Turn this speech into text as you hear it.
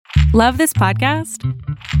Love this podcast?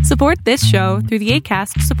 Support this show through the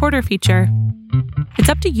Acast supporter feature. It's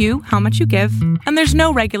up to you how much you give, and there's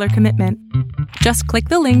no regular commitment. Just click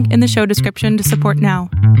the link in the show description to support now.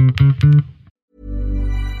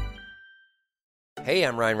 Hey,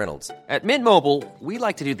 I'm Ryan Reynolds. At Mint Mobile, we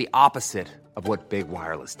like to do the opposite of what Big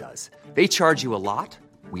Wireless does. They charge you a lot,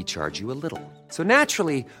 we charge you a little. So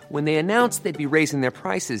naturally, when they announced they'd be raising their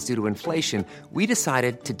prices due to inflation, we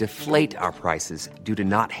decided to deflate our prices due to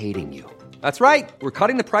not hating you. That's right. We're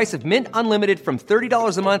cutting the price of Mint Unlimited from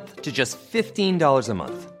 $30 a month to just $15 a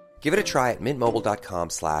month. Give it a try at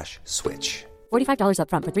mintmobile.com/switch. $45 up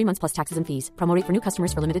front for 3 months plus taxes and fees. Promo rate for new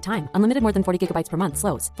customers for limited time. Unlimited more than 40 gigabytes per month.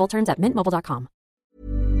 Slows full terms at mintmobile.com.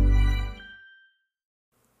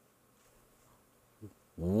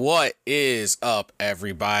 What is up,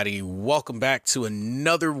 everybody? Welcome back to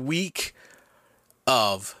another week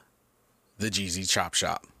of the GZ Chop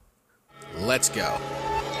Shop. Let's go.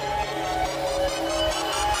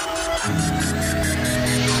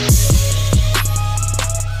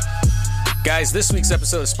 Guys, this week's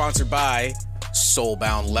episode is sponsored by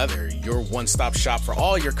Soulbound Leather, your one-stop shop for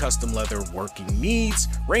all your custom leather working needs,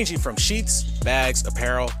 ranging from sheets, bags,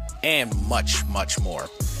 apparel, and much, much more.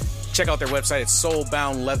 Check out their website at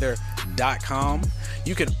soulboundleather.com.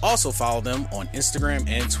 You can also follow them on Instagram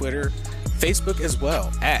and Twitter, Facebook as well,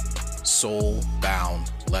 at Soulbound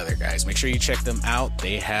Leather, guys. Make sure you check them out.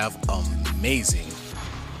 They have amazing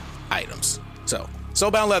items. So,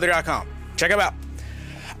 soulboundleather.com. Check them out.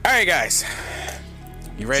 All right, guys.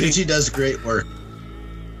 You ready? Suchi does great work.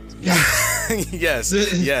 Yes.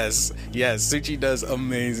 Suchi does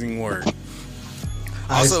amazing work.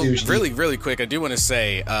 Also, really quick, I do want to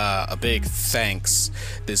say a big thanks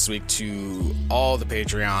this week to all the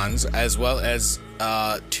Patreons, as well as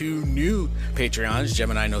 2 new Patreons,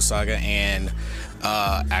 Gemini No Saga and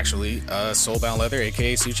Soulbound Leather,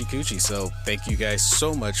 aka Suchi Coochie. So thank you guys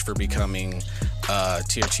so much for becoming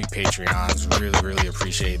tier 2 Patreons. Really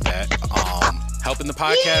appreciate that. Helping the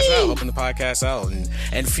podcast out,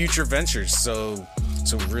 and future ventures. So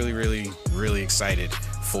really excited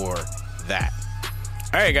for that.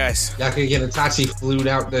 All right, guys. Y'all could get Itachi flew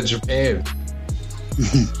out to Japan.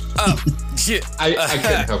 Yeah. I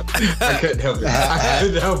couldn't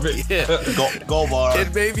help it. Yeah. Go bar.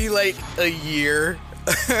 It may be like a year.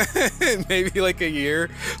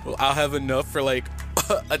 I'll have enough for like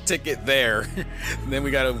a ticket there. And then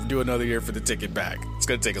we got to do another year for the ticket back. It's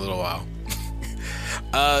going to take a little while.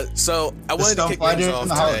 So I wanted to kick things off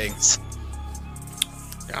today.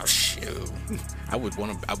 Oh shoot! I would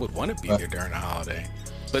want to be there during the holiday.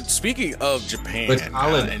 But speaking of Japan, and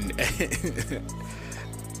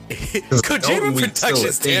Kojima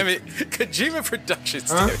Productions, damn it! Kojima Productions,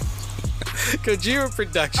 damn it! Kojima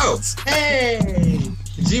Productions. Oh, hey!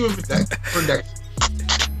 Kojima Productions.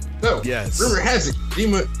 So, yes. Rumor has it,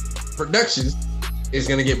 Kojima Productions is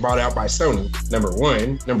going to get bought out by Sony. Number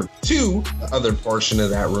 1. Number 2, the other portion of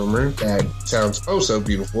that rumor that sounds oh so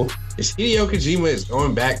beautiful is Hideo Kojima is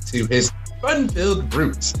going back to his fun-filled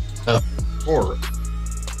roots of horror.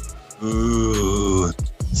 Ooh.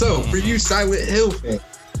 So, for you Silent Hill fans,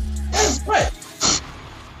 guess what?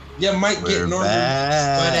 You might get Norman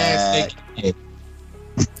butt-ass naked.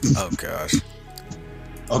 Oh gosh.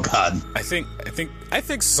 Oh god. I think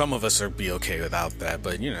some of us are be okay without that,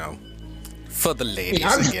 but you know, for the ladies,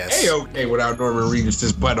 I guess. I'm okay without Norman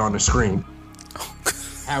Reedus' butt on the screen.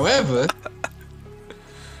 However,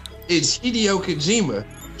 it's Hideo Kojima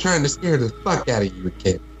trying to scare the fuck out of you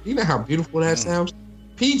again. You know how beautiful that sounds?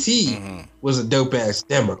 PT was a dope ass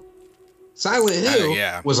demo. Silent Hill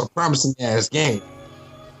was a promising ass game.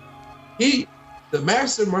 The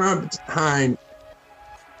mastermind behind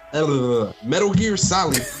Metal Gear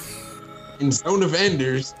Solid and Zone of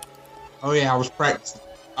Enders. Oh yeah, I was practicing.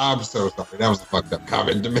 I'm so sorry. That was a fucked up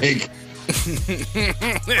comment to make.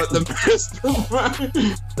 But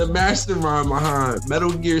the mastermind behind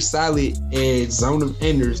Metal Gear Solid and Zone of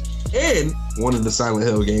Enders and one of the Silent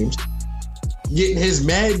Hill games, getting his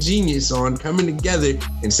mad genius on, coming together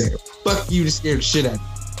and saying, fuck you to scare the shit out of you.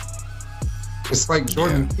 It's like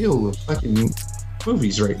Jordan Peele of fucking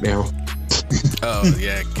movies right now. Oh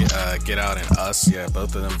yeah, Get Out and Us. Yeah,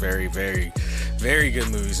 both of them very, very, very good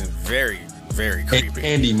movies and very, very creepy.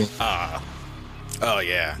 Candyman. Oh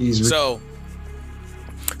yeah. So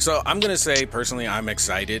I'm gonna say personally, I'm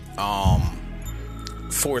excited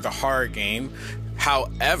for the horror game.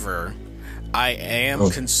 However, I am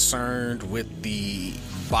concerned with the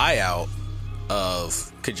buyout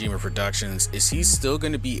of Kojima Productions. Is he still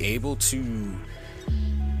going to be able to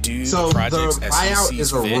do projects the as buyout he sees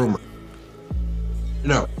is a fit? rumor.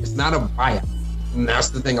 No, it's not a buyout. And that's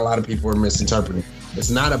the thing a lot of people are misinterpreting. It's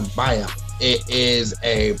not a buyout. It is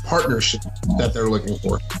a partnership that they're looking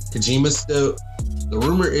for. The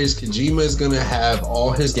rumor is Kojima is going to have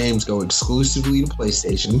all his games go exclusively to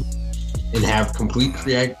PlayStation and have complete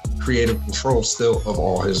creative control still of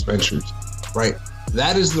all his ventures. Right?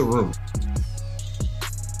 That is the rumor.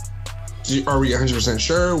 Are we 100%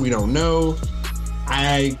 sure? We don't know.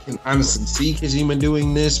 I can honestly see Kojima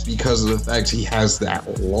doing this because of the fact he has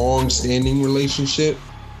that long-standing relationship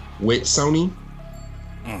with Sony,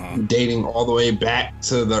 dating all the way back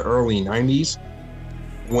to the early 90s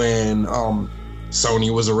when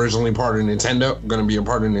Sony was originally part of Nintendo, going to be a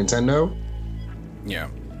part of Nintendo. Yeah.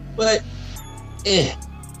 But,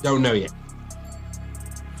 don't know yet.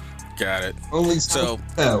 Got it. Only so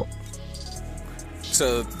tell.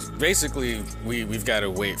 So basically, we've got to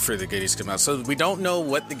wait for the goodies to come out. So we don't know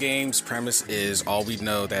what the game's premise is. All we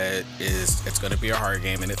know that is it's going to be a horror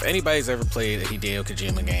game. And if anybody's ever played a Hideo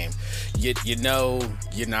Kojima game, you know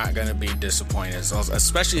you're not going to be disappointed,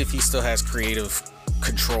 especially if he still has creative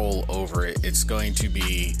control over it. It's going to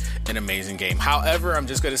be an amazing game. However, I'm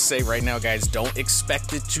just going to say right now, guys, don't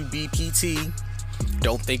expect it to be PT.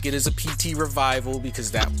 Don't think it is a PT revival,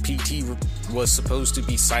 because that PT was supposed to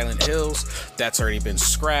be Silent Hills. That's already been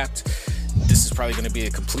scrapped. This is probably going to be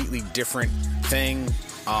a completely different thing.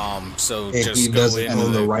 So if just he go doesn't in own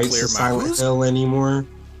with the a rights clear to Silent mind. Hill anymore.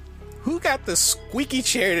 Who got the squeaky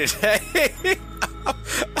chair today?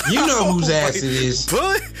 You know whose ass it is.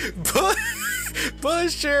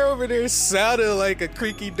 Buzz chair over there sounded like a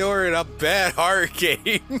creaky door in a bad horror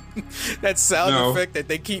game. That sound effect that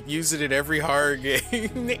they keep using in every horror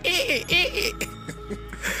game.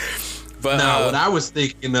 But what I was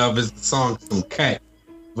thinking of is the song "Some Cat,"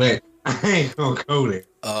 but I ain't gonna go there.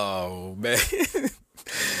 Oh man.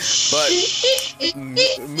 But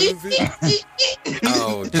movie.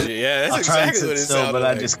 Oh yeah, that's exactly what it still, sounded but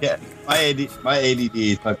like. I just can't. My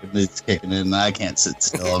ADD fucking is kicking in, and I can't sit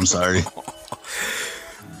still. I'm sorry.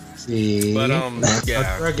 See, But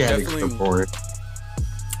yeah, definitely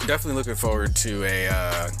looking forward to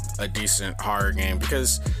a decent horror game,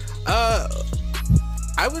 because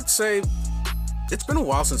I would say it's been a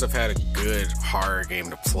while since I've had a good horror game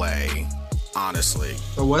to play, honestly.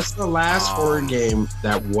 So what's the last horror game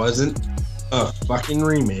that wasn't a fucking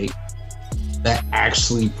remake that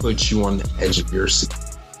actually puts you on the edge of your seat?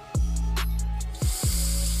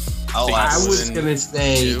 I was gonna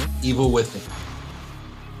say 2? Evil Within.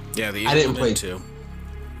 Yeah, the I didn't Evil Within play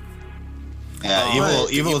 2. Yeah,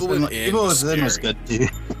 Evil Within was good too.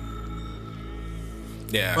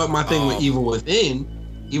 Yeah, But my thing with Evil Within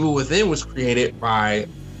was created by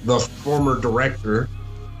the former director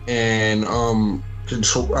and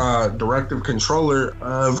directive controller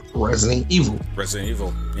of Resident Evil. Resident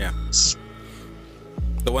Evil, yeah.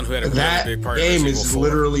 The one who had a That really big part of game Resident is Evil 4.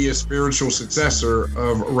 literally a spiritual successor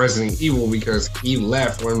of Resident Evil, because he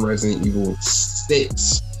left when Resident Evil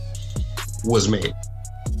 6 was made.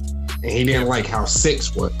 And he didn't like how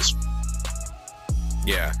 6 was.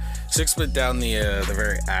 Yeah, 6 went down the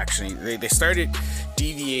very action. They started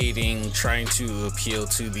deviating, trying to appeal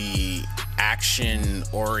to the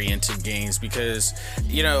action-oriented games, because,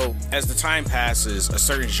 you know, as the time passes, a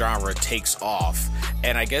certain genre takes off.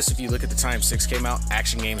 And I guess if you look at the time 6 came out,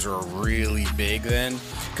 action games were really big then,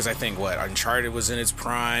 because I think Uncharted was in its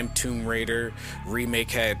prime, Tomb Raider remake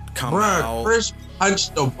had come out. Chris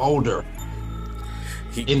punched a boulder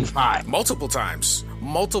in 5. Multiple times.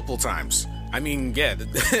 I mean, yeah.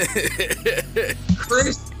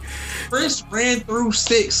 Chris ran through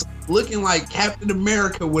 6 looking like Captain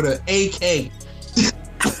America with an AK.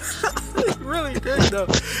 Really good though.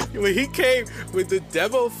 When he came with the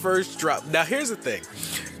demo first drop. Now here's the thing.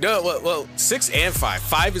 No, well, 6 and 5.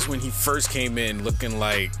 5 is when he first came in looking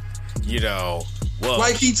like, you know, well,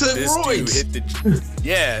 like he took this dude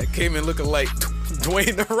roids. came in looking like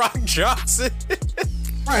Dwayne The Rock Johnson.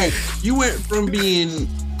 Right. You went from being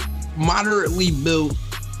moderately built,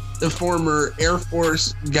 the former Air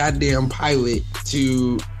Force goddamn pilot,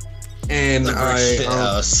 to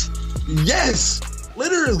yes,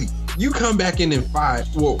 literally. You come back in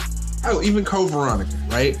 5. Well, even Code Veronica,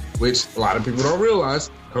 right? Which a lot of people don't realize.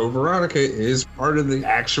 Code Veronica is part of the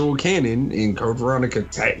actual canon, and Code Veronica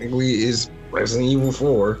technically is Resident Evil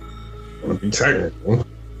 4. I want to be technical.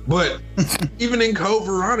 But even in Code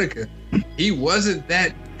Veronica, he wasn't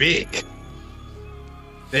that big.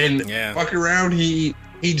 Then fuck around, he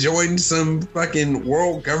joined some fucking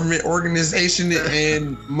world government organization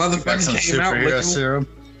and motherfucker came out looking serum.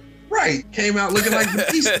 Right, came out looking like the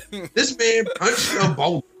beast. This man punched a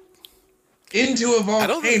boulder into a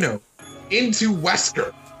volcano, into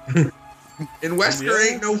Wesker. And Wesker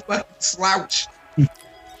ain't no fucking slouch.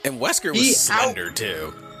 And Wesker was slender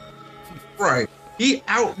too. Right. He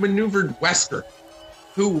outmaneuvered Wesker,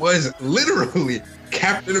 who was literally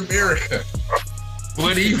Captain America,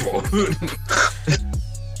 but evil.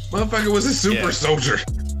 Motherfucker was a super soldier.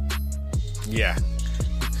 Yeah.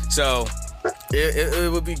 So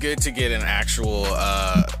it would be good to get an actual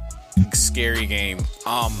scary game.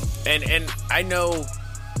 And I know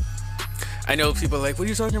people are like, what are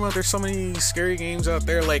you talking about? There's so many scary games out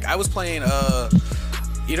there. Like, I was playing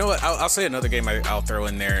you know what? I'll say another game I'll throw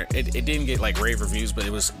in there. It didn't get like rave reviews, but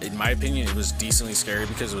it was, in my opinion, it was decently scary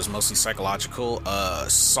because it was mostly psychological.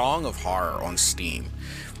 Song of Horror on Steam.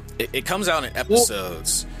 It comes out in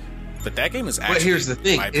episodes, but that game is actually. But here's the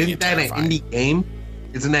thing: isn't that terrifying. An indie game?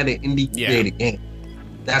 Isn't that an indie created game?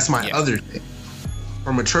 That's my other thing.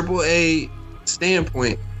 From a AAA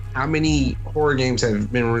standpoint, how many horror games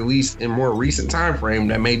have been released in more recent time frame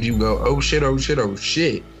that made you go, "Oh shit! Oh shit! Oh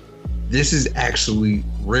shit!" This is actually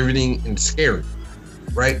riveting and scary,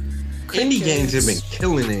 right? Indie games have been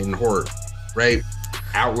killing it in horror, right?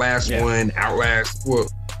 Outlast 1, Outcast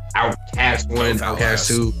 1, Outcast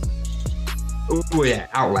 2. Oh yeah,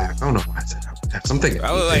 Outlast. I don't know why I said Outlast. I'm thinking.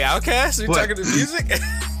 I was like, Outcast? Are you talking to music?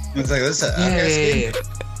 It's like, this is Outcast game.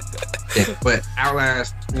 Yeah, but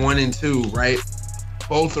Outlast 1 and 2, right?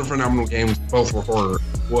 Both are phenomenal games. Both were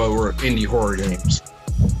were indie horror games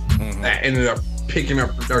that ended up picking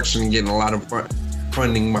up production and getting a lot of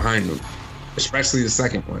funding behind them, especially the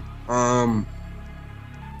second one.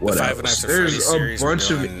 What else? There's a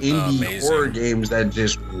bunch of indie horror games that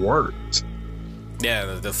just worked.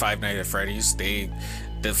 Yeah, the Five Nights at Freddy's. The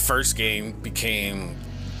first game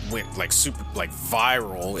went like super like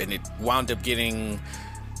viral, and it wound up getting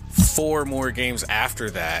 4 more games after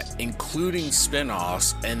that, including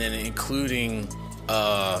spin-offs, and then including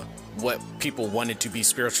what people wanted to be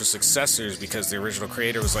spiritual successors, because the original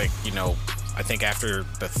creator was like, I think after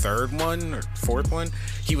the 3rd one or 4th one,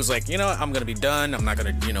 he was like, I'm gonna be done. I'm not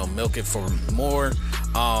gonna, milk it for more.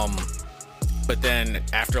 But then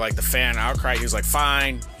after like the fan outcry, he was like,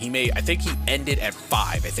 fine. I think he ended at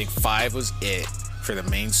 5. I think 5 was it for the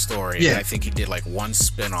main story. Yeah. And I think he did like 1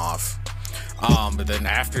 spin-off. But then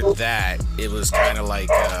after that, it was kind of like,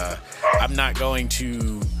 I'm not going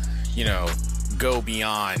to, go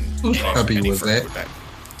beyond any further with that.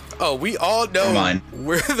 Oh, we all know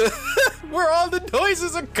where all the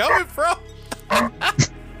noises are coming from.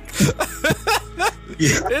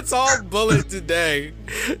 It's all bullet today.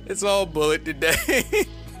 It's all bullet today.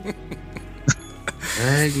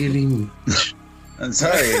 I'm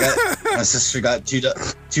sorry. My sister got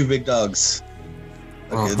two big dogs.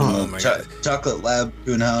 Chocolate Lab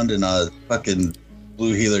Coonhound and a fucking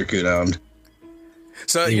Blue Heeler Coonhound.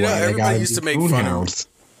 So everybody used to make fun of.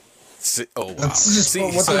 Oh wow! I'm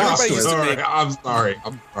sorry.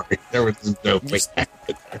 There was this dope.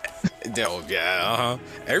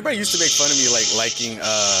 Everybody used to make fun of me like liking.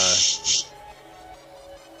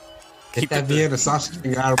 Get that Vienna sausage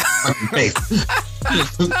thing out of my fucking face.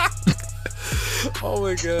 Oh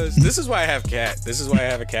my gosh! This is why I have cat. This is why I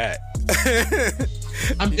have a cat.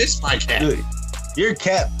 I miss my cat. Dude, your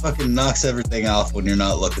cat fucking knocks everything off when you're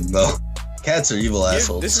not looking, though. Cats are evil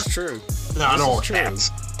assholes. This is true. No, I don't want cats.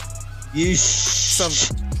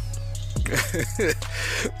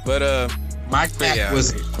 But my cat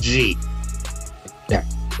was G. Yeah,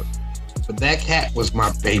 but that cat was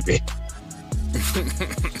my baby.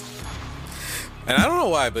 And I don't know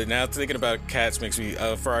why, but now thinking about cats makes me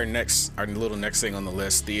for our little next thing on the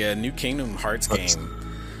list, the new Kingdom Hearts game,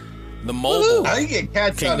 the mobile. How do you get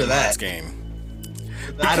cats Kingdom out of that Hearts game?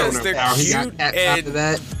 I don't know how he got cats out of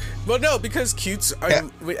that. Well, no, because cutes are,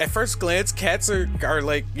 at first glance, cats are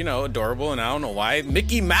like, adorable, and I don't know why.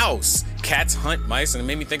 Mickey Mouse. Cats hunt mice, and it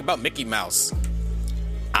made me think about Mickey Mouse.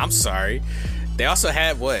 I'm sorry. They also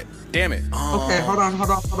had what? Damn it. Okay, hold on.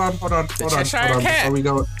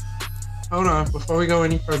 Before we go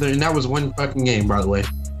any further, and that was one fucking game, by the way.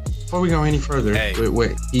 Before we go any further,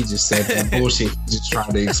 wait, he just said that bullshit he just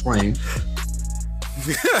tried to explain.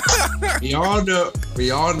 We all know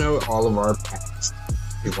all of our past.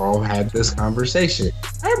 We've all had this conversation.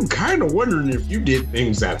 I'm kind of wondering if you did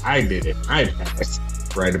things that I did in my past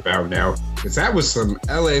right about now, because that was some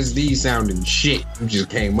LSD sounding shit you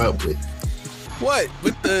just came up with. What?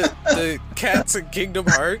 With the cats in Kingdom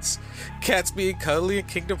Hearts? Cats being cuddly in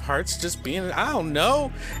Kingdom Hearts just being, I don't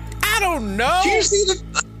know. You see the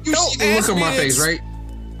look on my face, right?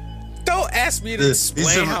 Don't ask me to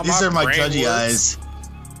explain how these are my brain judgy works. eyes.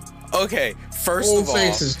 Okay, first of all,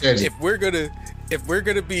 if we're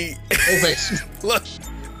gonna be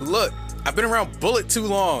look, I've been around Bullet too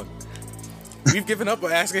long. We've given up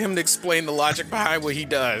on asking him to explain the logic behind what he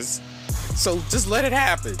does. So just let it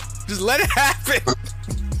happen. Just let it happen.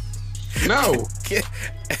 No.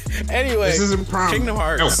 Anyway, This isn't prom. Kingdom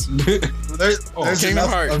Hearts. No. There's Kingdom enough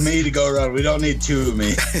Hearts. of me to go around. We don't need two of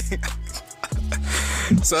me.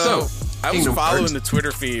 So I was Kingdom following Hearts. the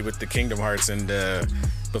Twitter feed with the Kingdom Hearts, and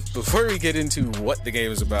before we get into what the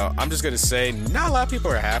game is about, I'm just gonna say not a lot of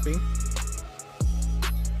people are happy.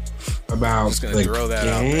 About Just gonna the throw that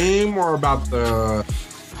out there. game or about the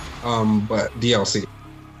but DLC?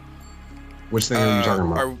 Which thing are you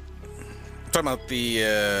talking about? Talking about the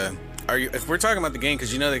if we're talking about the game,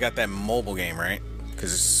 because you know they got that mobile game, right?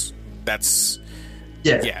 Because that's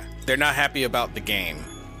yeah, they're not happy about the game.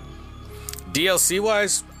 DLC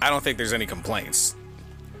wise, I don't think there's any complaints.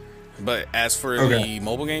 But as for the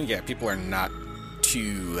mobile game, yeah, people are not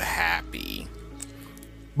too happy.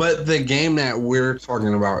 But the game that we're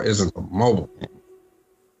talking about isn't the mobile game.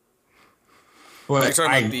 Are you But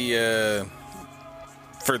talking about the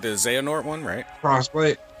for the Xehanort one, right?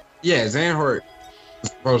 crossplay? Yeah, Xehanort is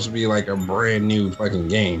supposed to be like a brand new fucking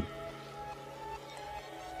game.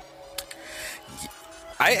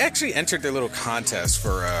 I actually entered their little contest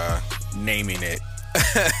for naming it,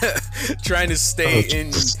 trying to stay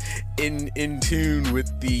in tune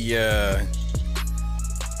with the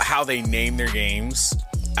how they name their games.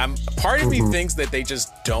 Part of me thinks that they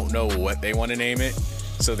just don't know what they want to name it,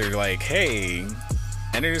 so they're like, "Hey,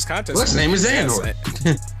 enter this contest. Let's name it Xehanort."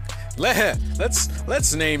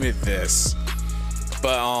 Let's name it this."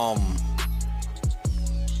 But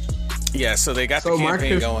yeah. So they got the my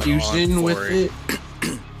campaign going on confusion for with it.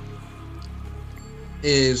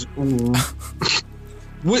 is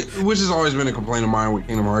which has always been a complaint of mine with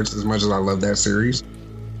Kingdom Hearts, as much as I love that series.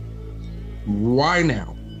 Why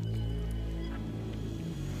now?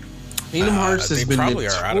 Kingdom Hearts has they been probably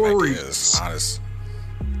are out of notorious. ideas, honest.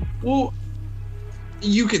 Well,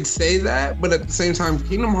 you could say that, but at the same time,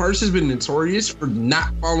 Kingdom Hearts has been notorious for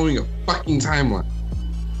not following a fucking timeline.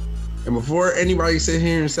 And before anybody sit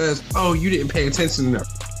here and says, "Oh, you didn't pay attention enough,"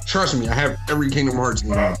 trust me, I have every Kingdom Hearts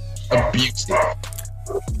game abused it.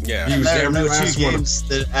 Yeah. Abused There are every no last two one. games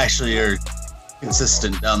that actually are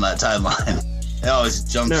consistent down that timeline. It always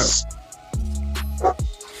jumps.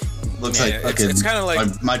 Looks Yeah, like it's- fucking it's kinda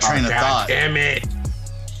like- my train of God thought. damn it!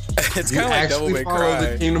 It's You kind of like Devil actually May follow the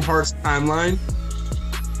Cry. Kingdom Hearts timeline.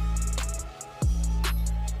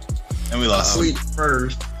 And we lost Sleep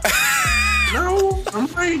first. No, I'm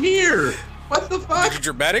right here. What the Did fuck? you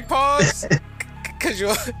dramatic pause? Because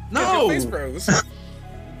your No. face froze.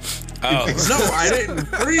 Oh. No, I didn't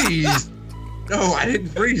freeze. No, I didn't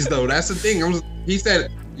freeze though. That's the thing. He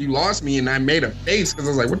said you lost me, and I made a face because I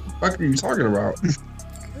was like, "What the fuck are you talking about?"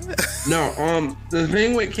 No, the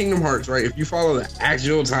thing with Kingdom Hearts, right? If you follow the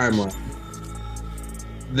actual timeline,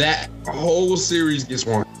 that whole series gets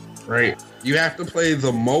won, right? You have to play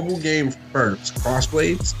the mobile game first,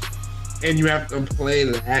 Crossblades, and you have to play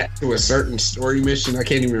that to a certain story mission. I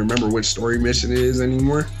can't even remember which story mission it is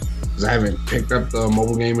anymore because I haven't picked up the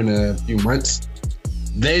mobile game in a few months.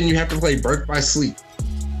 Then you have to play Birth by Sleep.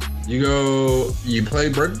 You play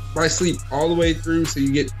Birth by Sleep all the way through, so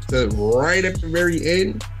you get to right at the very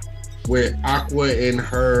end with Aqua and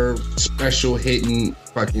her special hidden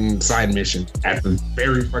fucking side mission at the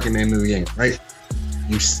very fucking end of the game, right?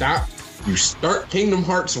 You start Kingdom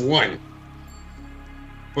Hearts 1,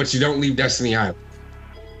 but you don't leave Destiny Island.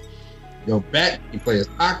 You go back, you play as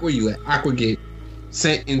Aqua, you let Aqua get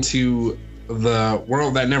sent into the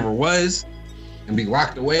world that never was and be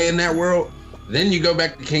locked away in that world. Then you go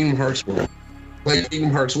back to Kingdom Hearts 1. Play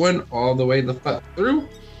Kingdom Hearts 1 all the way the fuck through.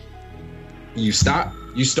 You stop.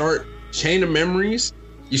 You start Chain of Memories.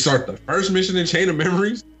 You start the first mission in Chain of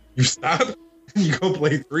Memories. You stop. You go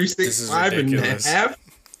play 365 and a half.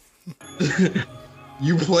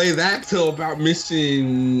 You play that till about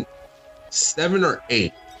mission 7 or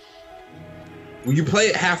 8. When you play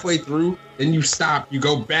it halfway through, then you stop. You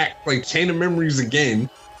go back, play Chain of Memories again.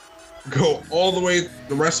 Go all the way,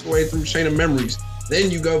 the rest of the way through Chain of Memories. Then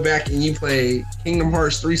you go back and you play Kingdom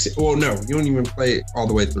Hearts 3. Well, no, you don't even play it all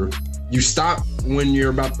the way through. You stop when you're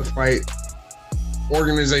about to fight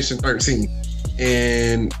Organization 13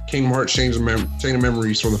 and Kingdom Hearts Chain of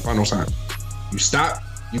Memories for the final time. You stop,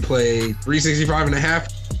 you play 365 and a half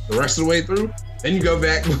the rest of the way through. Then you go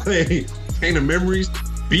back and play Chain of Memories,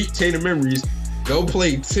 beat Chain of Memories, go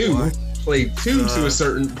play 2, play 2 to a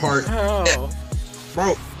certain part. Oh.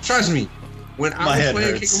 Bro, trust me, when I was playing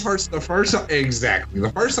hurts. Kingdom Hearts the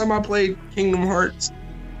first time I played Kingdom Hearts,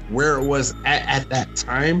 where it was at that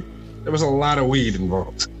time, there was a lot of weed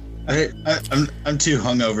involved. Right? I'm too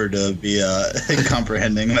hungover to be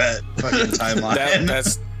comprehending that fucking timeline.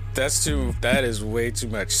 That is way too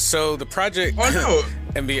much. So the project. Oh no!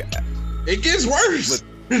 It gets worse.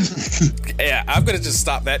 Yeah, I'm gonna just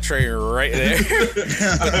stop that train right there.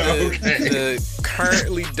 The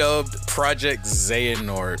currently dubbed Project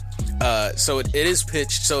Xehanort. So it is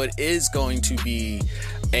pitched. So it is going to be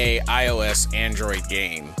a iOS Android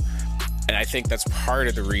game, and I think that's part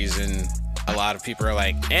of the reason a lot of people are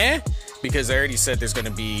like, because they already said there's going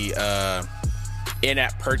to be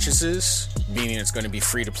in-app purchases, meaning it's going to be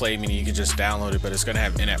free to play, meaning you can just download it, but it's going to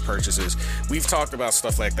have in-app purchases. We've talked about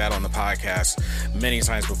stuff like that on the podcast many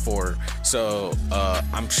times before. So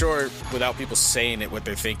I'm sure without people saying it, what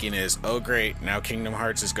they're thinking is, oh great, now Kingdom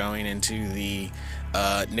Hearts is going into the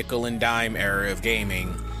nickel and dime era of gaming,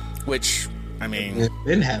 which, I mean, It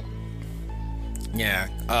didn't happen. yeah,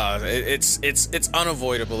 it's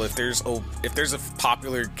unavoidable. If there's a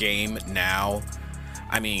popular game now,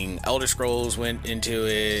 I mean, Elder Scrolls went into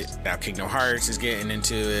it. Now Kingdom Hearts is getting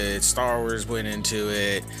into it. Star Wars went into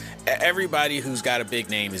it. Everybody who's got a big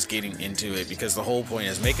name is getting into it because the whole point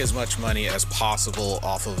is make as much money as possible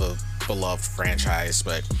off of a beloved franchise.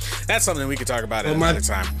 But that's something we could talk about at another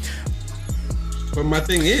time. But my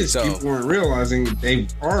thing is, people weren't realizing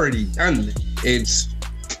they've already done it. It's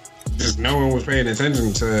just no one was paying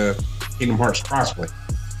attention to Kingdom Hearts crossplay.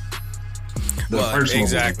 Well,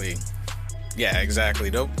 exactly. Yeah,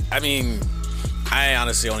 exactly. Nope. I mean, I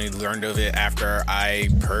honestly only learned of it after I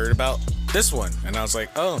heard about this one, and I was like,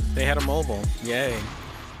 "Oh, they had a mobile, yay!"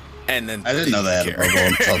 And then I didn't know they had a mobile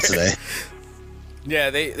until today. Yeah,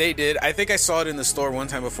 they did. I think I saw it in the store one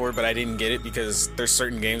time before, but I didn't get it because there's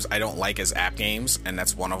certain games I don't like as app games, and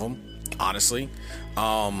that's one of them. Honestly,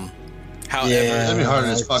 however, it'd be hard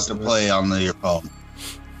as fuck to play on your phone.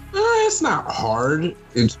 It's not hard.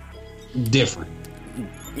 It's different.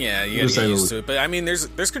 Yeah, you gotta get used to it. But I mean,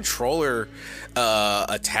 there's controller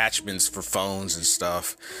attachments for phones and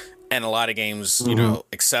stuff, and a lot of games, you know,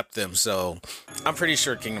 accept them. So I'm pretty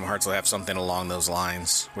sure Kingdom Hearts will have something along those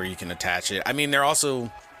lines where you can attach it. I mean, they're also,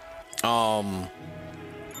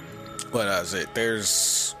 what is it?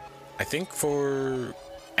 There's, I think for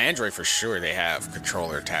Android for sure they have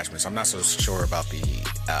controller attachments. I'm not so sure about the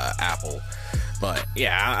Apple. But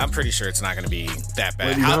yeah, I'm pretty sure it's not going to be that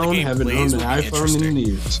bad. How the game plays will be interesting. In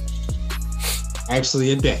years.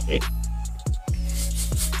 Actually, a decade.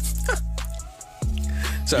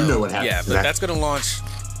 So you know what happens. Yeah, but that's going to launch.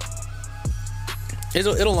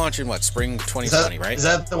 It'll launch in what, spring 2020, right? Is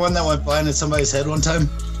that the one that went blind in somebody's head one time?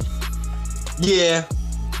 Yeah.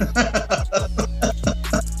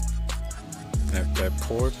 that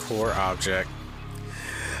poor object.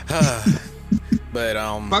 But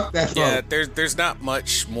fuck that phone. Yeah, there's not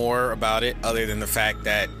much more about it other than the fact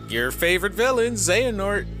that your favorite villain,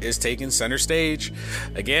 Xehanort, is taking center stage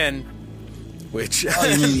again, which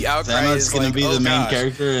the outcry Xehanort's is going like, to be the main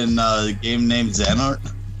character in the game named Xehanort?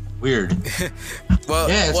 Weird. well,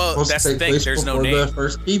 that's the thing. There's no name. The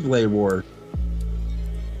first Keyblade War.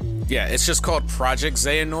 Yeah, it's just called Project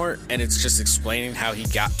Xehanort, and it's just explaining how he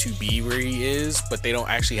got to be where he is, but they don't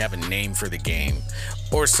actually have a name for the game.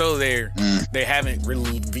 Or so they haven't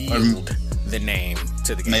revealed the name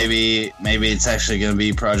to the game. Maybe it's actually going to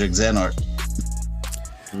be Project Xehanort.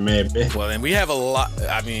 Maybe. Well, then we have a lot.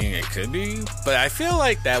 I mean, it could be, but I feel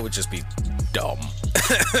like that would just be dumb.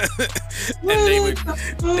 And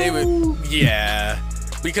they would, yeah.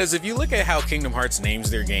 Because if you look at how Kingdom Hearts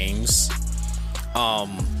names their games,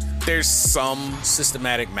 there's some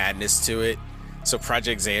systematic madness to it. So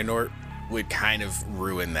Project Xehanort would kind of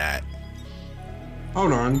ruin that.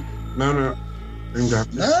 Hold on. No. No,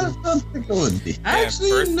 I don't think it would be.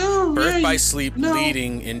 Actually, no. Birth by Sleep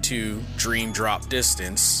leading into Dream Drop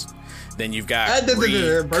Distance. Then you've got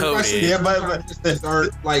Recoded. Birth by Sleep, yeah, but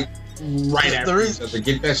start like right after each other.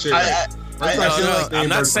 Get that shit right. I'm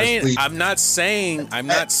not saying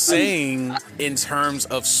in terms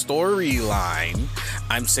of storyline.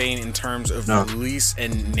 I'm saying in terms of release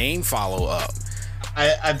and name follow up.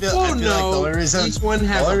 I feel like the only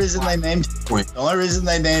reason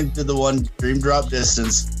they named the one Dream Drop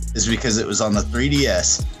Distance is because it was on the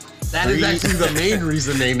 3DS. That is actually the main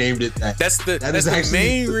reason they named it that. That's the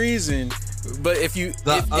main reason. But if you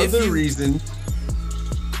the other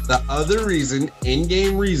reason,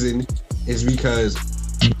 in-game reason, is because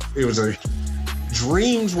it was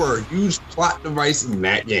dreams were a huge plot device in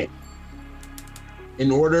that game. In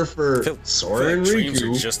order for Sora and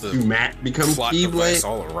Riku to become Keyblade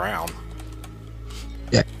all around.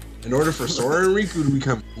 Yeah. In order for Sora and Riku to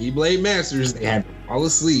become Keyblade Masters, they had to fall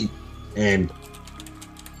asleep and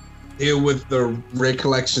deal with the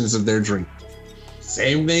recollections of their dreams.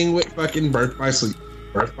 Same thing with fucking Birth by Sleep.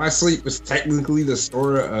 Birth by Sleep was technically the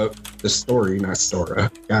story, not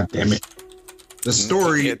Sora. God damn it. The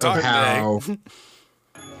story of how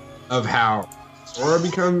of how Sora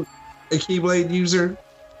becomes a Keyblade user,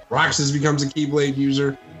 Roxas becomes a Keyblade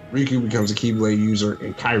user, Riku becomes a Keyblade user,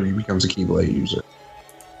 and Kairi becomes a Keyblade user.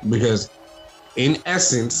 Because in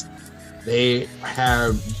essence, they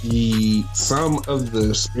have the sum of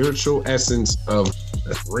the spiritual essence of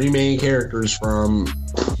the three main characters from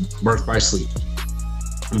Birth by Sleep: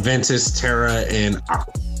 Ventus, Terra, and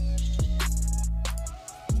Aqua.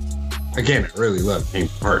 Again, I really love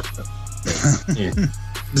Kingdom Hearts. Yeah.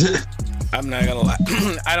 I'm not gonna lie.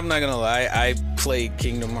 I'm not gonna lie. I played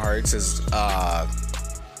Kingdom Hearts as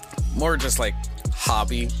more just like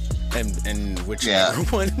hobby, and whichever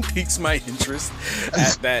one piques my interest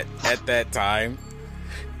at that time.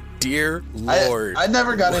 Dear Lord, I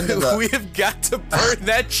never got into the. We have got to burn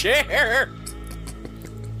that chair.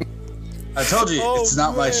 I told you, it's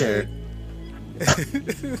not my chair.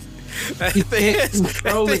 That thing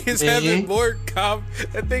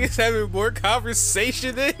is having more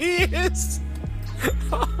conversation than he is.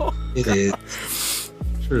 Oh, it is.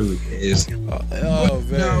 Truly is. Oh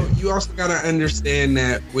man. No, you also gotta understand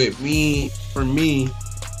that for me,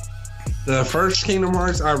 the first Kingdom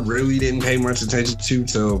Hearts I really didn't pay much attention to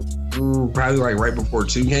till probably like right before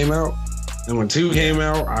 2 came out. And when 2 came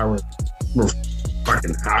out, I was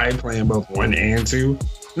fucking high playing both 1 and 2.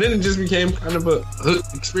 And then it just became kind of a hook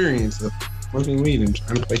experience of smoking weed and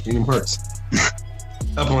trying to play Kingdom Hearts.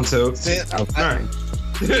 Up until I was 9.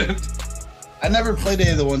 I never played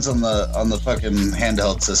any of the ones on the fucking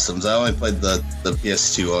handheld systems. I only played the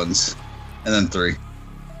PS2 ones, and then 3.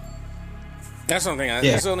 That's something.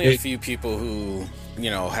 There's only a few people who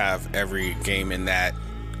have every game in that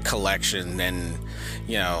collection, and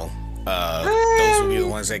those will be the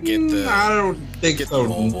ones that get the. I don't think get so the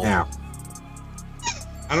mobile. now.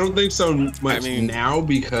 I don't think so much now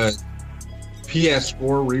because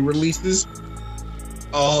PS4 re-releases.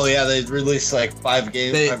 Oh yeah, they released like 5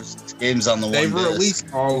 games, 5 or 6 games on the one disc. They've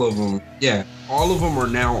released all of them. Yeah, all of them are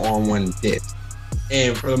now on one disc.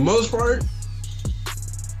 And for the most part,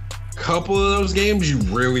 a couple of those games you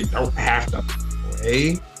really don't have to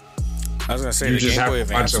play. I was gonna say you the just Game have Boy to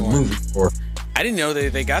Advance watch a one. movie for. I didn't know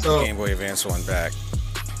they got the Game Boy Advance one back.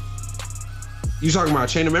 You talking about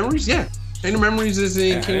Chain of Memories? Yeah. Chain of Memories is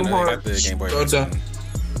in Kingdom Hearts. The Game Boy Advance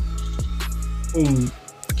one.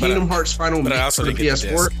 Kingdom Hearts Final Mix for the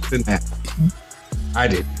PS4. Then that. I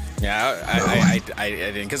did. Yeah, I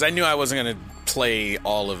didn't, because I knew I wasn't gonna play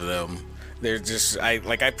all of them. They're just I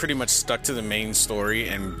pretty much stuck to the main story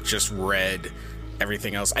and just read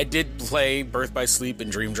everything else. I did play Birth by Sleep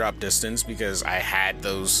and Dream Drop Distance because I had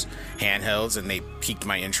those handhelds and they piqued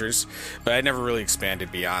my interest, but I never really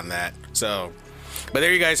expanded beyond that. So, but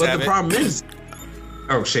there you guys have it. But the problem is,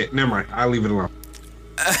 oh shit, never mind. I'll leave it alone.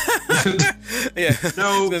 Yeah,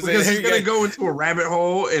 no, because it's gonna go into a rabbit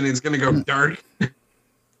hole and it's gonna go dark.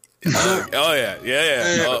 Oh yeah.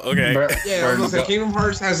 Oh, okay. Yeah, I was gonna say, Kingdom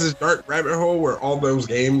Hearts has this dark rabbit hole where all those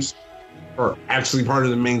games are actually part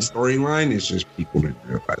of the main storyline. It's just people didn't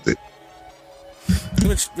realize it.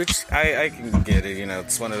 Which I can get it.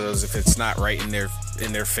 It's one of those, if it's not right in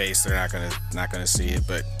their face, they're not gonna see it.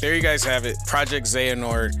 But there you guys have it. Project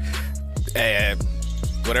Xehanort.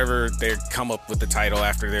 Whatever they come up with the title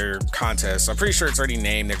after their contest. I'm pretty sure it's already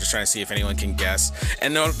named. They're just trying to see if anyone can guess.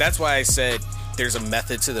 And no, that's why I said there's a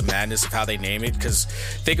method to the madness of how they name it. Because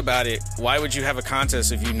think about it. Why would you have a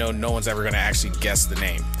contest if you know no one's ever going to actually guess the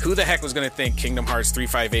name? Who the heck was going to think Kingdom Hearts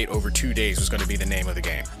 358 over 2 days was going to be the name of the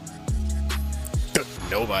game?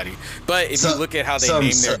 Nobody. But if you look at how they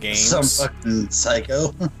name their games, some fucking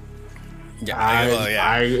psycho. Yeah,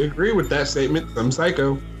 I agree with that statement. Some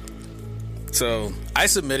psycho. So I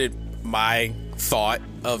submitted my thought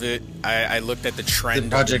of it. I looked at the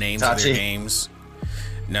trend of the names of their games.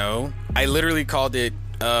 No, I literally called it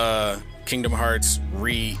Kingdom Hearts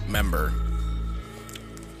Remember,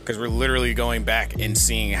 because we're literally going back and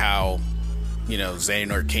seeing how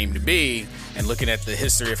Xehanort came to be, and looking at the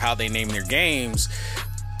history of how they name their games.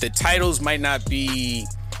 The titles might not be,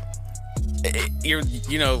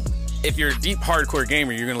 if you're a deep hardcore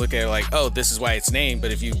gamer, you're gonna look at it like, oh, this is why it's named.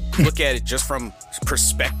 But if you look at it just from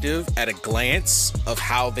perspective, at a glance of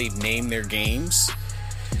how they name their games,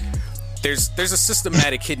 there's a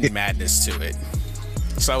systematic hidden madness to it.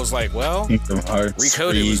 So I was like, well,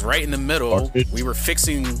 Recoded was right in the middle. We were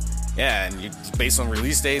fixing, and based on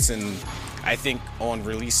release dates, and I think on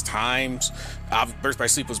release times, Birth by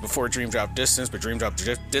Sleep was before Dream Drop Distance, but Dream Drop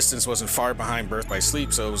Distance wasn't far behind Birth by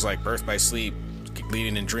Sleep, so it was like Birth by Sleep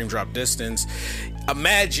leading in Dream Drop Distance. A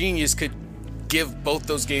mad genius could give both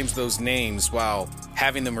those games those names while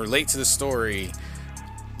having them relate to the story,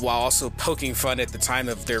 while also poking fun at the time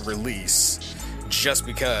of their release. just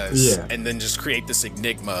because, Yeah. and then just create this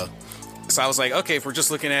enigma. So I was like, okay, if we're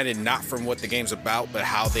just looking at it not from what the game's about, but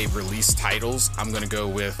how they've released titles, I'm going to go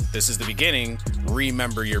with this is the beginning.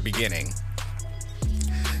 Remember your beginning.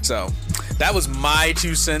 So that was my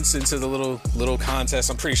 2 cents into the little contest.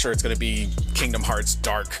 I'm pretty sure it's going to be Kingdom Hearts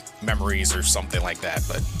Dark Memories or something like that,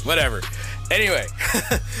 but whatever. Anyway,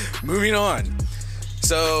 moving on.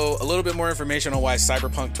 So a little bit more information on why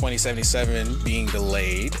Cyberpunk 2077 being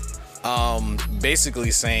delayed.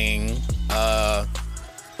 Basically saying, our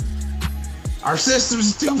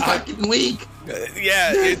system's too fucking weak.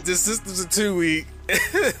 The systems are too weak.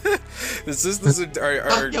 The systems are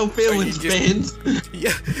Fuck your feelings, man.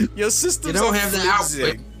 Yeah, your systems. You don't are have the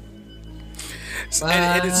freezing. output.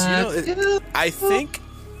 And it's, you know, I think,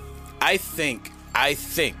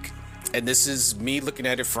 and this is me looking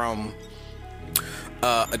at it from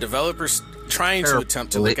a developer's trying to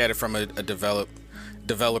attempt to look at it from a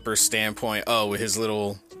developer standpoint. Oh, with his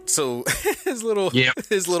little his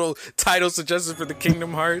little title suggested for the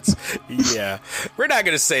Kingdom Hearts. Yeah, we're not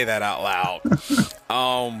gonna say that out loud.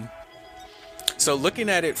 So looking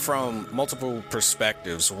at it from multiple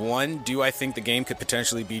perspectives, one, do I think the game could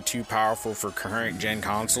potentially be too powerful for current gen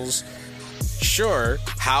consoles? Sure.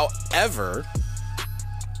 However,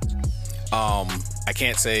 I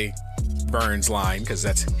can't say Burns' line because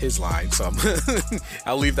that's his line, so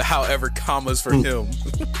I'll leave the however commas for him.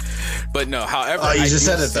 But no, however, you just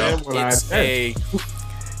said it though.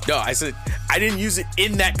 No, I said I didn't use it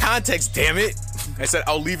in that context. Damn it! I said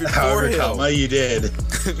I'll leave it However, for him. comma, you did.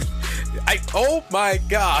 Oh my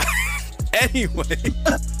god. Anyway,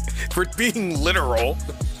 for being literal,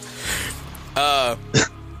 I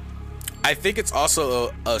think it's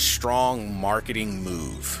also a strong marketing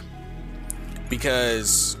move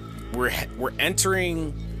because we're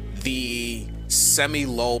entering the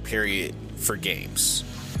semi-lull period for games.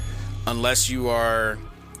 Unless you are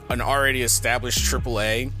an already established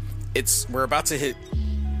AAA,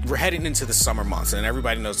 we're heading into the summer months, and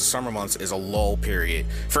everybody knows the summer months is a lull period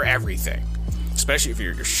for everything. Especially if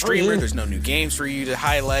you're a streamer, there's no new games for you to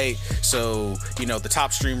highlight. So, you know, the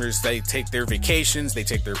top streamers, they take their vacations, they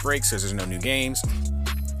take their breaks because there's no new games.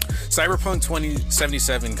 Cyberpunk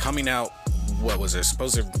 2077 coming out, what was it?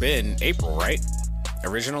 Supposed to have been April, right?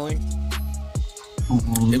 Originally?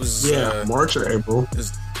 It was March or April. It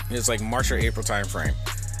was like March or April time frame.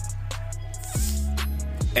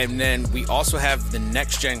 And then we also have the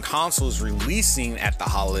next gen consoles releasing at the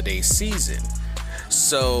holiday season.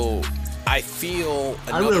 So I feel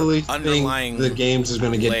another underlying think the games is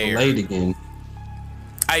going to get delayed again.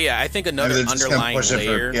 I think another underlying push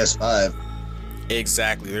layer. It for PS5.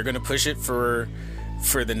 Exactly, they're going to push it for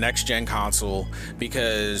the next gen console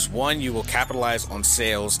because one, you will capitalize on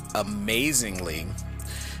sales amazingly.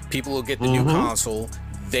 People will get the new console.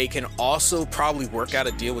 They can also probably work out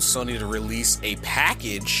a deal with Sony to release a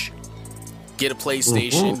package, get a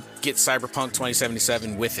PlayStation, get Cyberpunk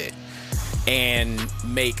 2077 with it, and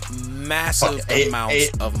make massive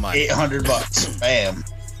amounts of money. $800. Bam.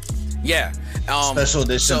 Yeah. Special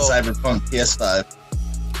edition Cyberpunk PS5.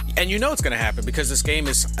 And you know it's going to happen because this game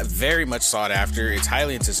is very much sought after. It's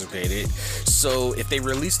highly anticipated. So if they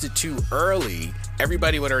released it too early,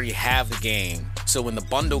 everybody would already have the game. So when the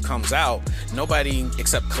bundle comes out, nobody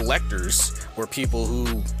except collectors or people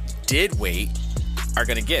who did wait are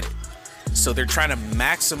going to get it. So they're trying to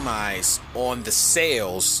maximize on the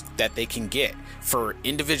sales that they can get for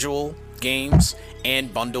individual games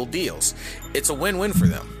and bundle deals. It's a win-win for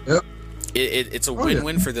them. Yep. It's a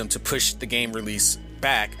win-win for them to push the game release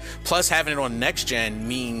back. Plus, having it on next gen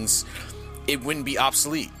means it wouldn't be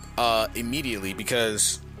obsolete immediately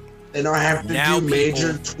because they don't have to do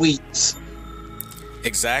major tweaks.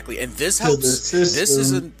 Exactly, and this helps. This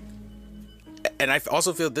is and I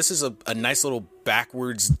also feel this is a nice little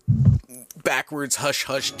backwards hush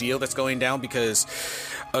hush deal that's going down because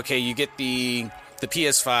okay, you get the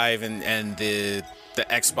PS5 and the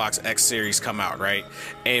Xbox X series come out, right?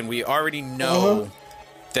 And we already know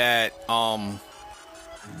that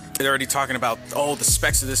they're already talking about the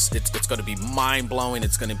specs of this. It's going to be mind blowing.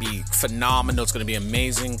 It's going to be phenomenal. It's going to be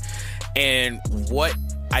amazing. And what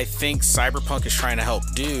I think Cyberpunk is trying to help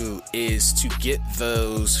do is to get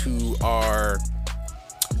those who are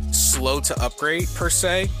slow to upgrade per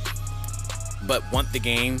se, but want the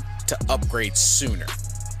game to upgrade sooner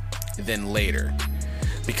than later.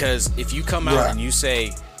 Because if you come out and you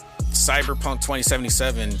say Cyberpunk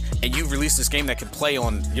 2077 and you release this game that can play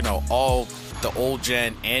on, you know, all the old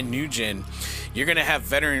gen and new gen, you're going to have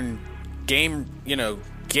veteran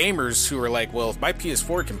gamers who are like, well, if my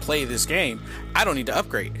PS4 can play this game, I don't need to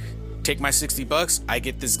upgrade. Take my $60, I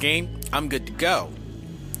get this game, I'm good to go.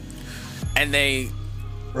 And they,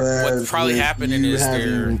 Whereas what's probably with happening you is they're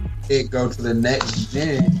having it go to the next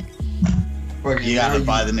gen. You gotta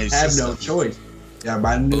buy the new have system. no choice. You gotta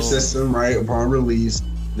buy the new Boom. system right upon release.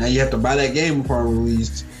 Now you have to buy that game upon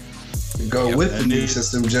release to go with the new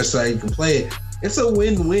system just so you can play it. It's a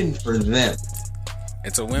win-win for them.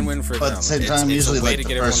 it's a win-win for them. But at the same time, It's a usually way like to the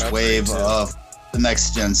get first everyone wave upgraded, too. of the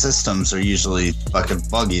next gen systems are usually fucking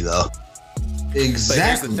buggy though. Exactly. But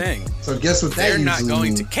here's the thing. So guess what that They're not usually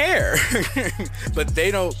going means? to care. But they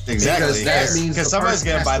don't. Exactly. Because that means Because the somebody's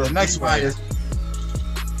person gonna buy has the to next rebuy wave.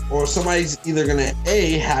 it. Or somebody's either gonna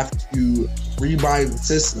have to rebuy the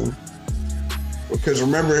system. Because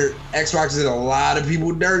remember, Xbox did a lot of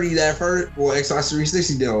people dirty that first. Well, Xbox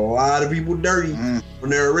 360 did a lot of people dirty on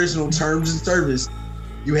their original terms and service.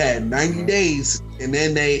 You had 90 days, and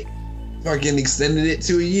then they fucking extended it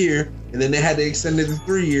to a year, and then they had to extend it to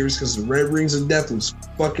 3 years because the Red Rings of Death was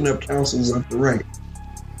fucking up consoles left and right.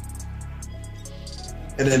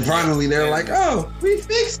 And then finally they're like, "Oh, we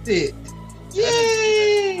fixed it!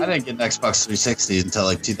 Yay!" I didn't get an Xbox 360 until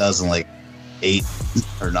like 2008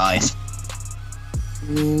 or 9. So-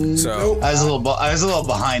 Nope. I was a little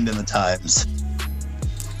behind in the times.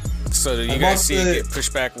 So do you I guys bought see it the- get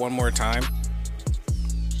pushed back one more time?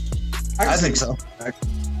 I think so.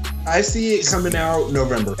 I see it coming out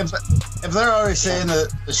November. If they're already saying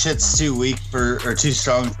that the shit's too weak or too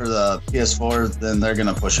strong for the PS4, then they're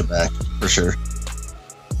gonna push it back for sure.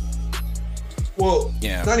 Well,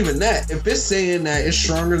 Yeah. not even that. If it's saying that it's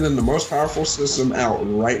stronger than the most powerful system out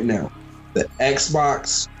right now, the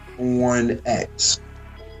Xbox One X,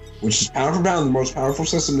 which is pound for pound the most powerful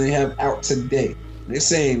system they have out today. They're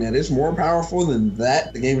saying that it's more powerful than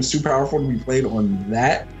that. The game is too powerful to be played on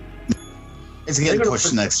that. It's getting They're gonna pushed push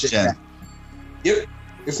to next shit gen. back. Yep.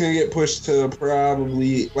 It's going to get pushed to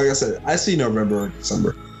probably, like I said, I see November or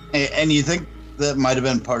December. And you think that might have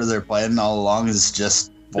been part of their plan all along, is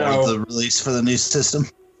just for No. the release for the new system?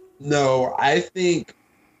 No, I think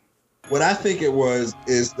what I think it was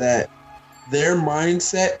is that their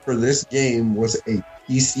mindset for this game was a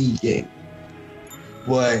PC game.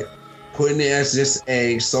 But putting it as just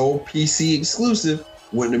a sole PC exclusive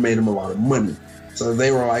wouldn't have made them a lot of money. So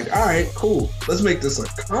they were like, all right, cool. Let's make this a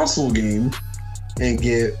console game and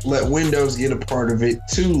let Windows get a part of it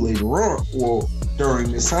too later on. Well,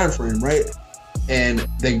 during this time frame, right? And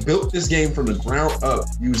they built this game from the ground up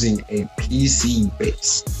using a PC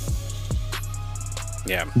base,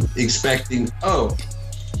 Yeah. expecting,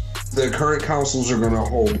 the current consoles are going to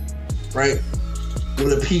hold it, right?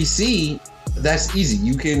 With a PC, that's easy.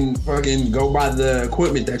 You can fucking go buy the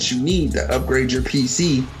equipment that you need to upgrade your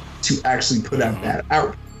PC to actually put out that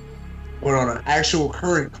out. But on an actual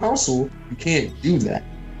current console, you can't do that.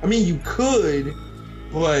 I mean, you could,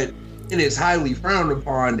 but it is highly frowned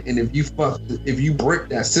upon. And if you brick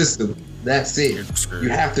that system, that's You're it. screwed. You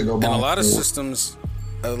have to go buy And a lot of more. systems,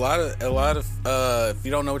 a lot of if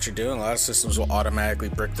you don't know what you're doing, a lot of systems will automatically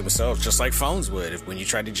brick themselves, just like phones would when you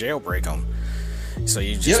tried to jailbreak them. So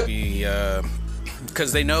you just Yep. be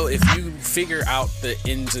because they know if you figure out the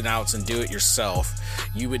ins and outs and do it yourself,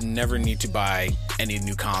 you would never need to buy any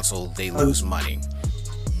new console. They lose money.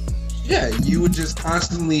 Yeah, you would just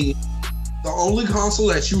constantly. The only console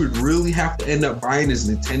that you would really have to end up buying is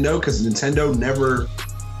Nintendo, because Nintendo never,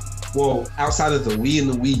 well, outside of the Wii and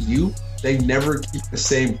the Wii U, they never keep the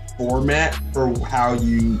same format for how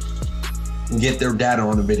you get their data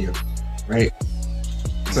on a video, right?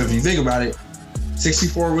 So if you think about it,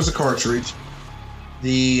 64 was a cartridge.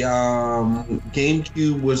 The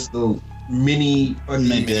GameCube was the mini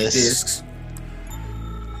Mini disc. discs.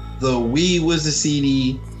 The Wii was the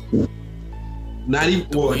CD. Not even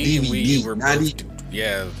The well, Wii and DVD. Wii were Not both, even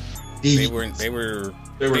yeah. DVD. They were They were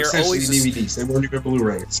they're essentially always DVDs. They weren't even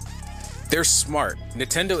Blu-rays. They're smart.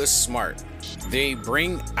 Nintendo is smart. They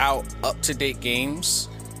bring out up-to-date games,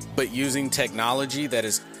 but using technology that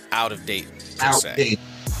is out of date, per se. Outdated.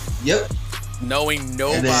 Yep. Knowing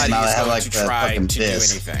nobody now is they have, going like, to the try fucking to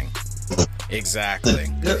disc. do anything. Exactly.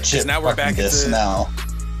 Yep. Because now we're back this into now.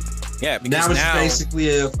 yeah. Because Now it's now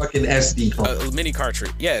basically a fucking SD card. a mini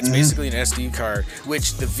cartridge. Yeah, it's basically an SD card,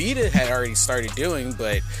 which the Vita had already started doing,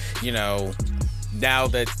 but you know, now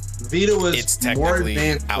that Vita was it's more technically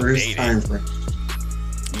advanced for its outdated. time frame.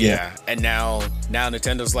 yeah, and now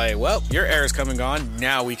Nintendo's like, well, your era's coming on.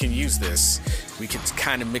 Now we can use this. We can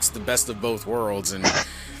kind of mix the best of both worlds, and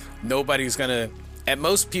nobody's gonna. At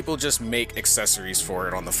most, people just make accessories for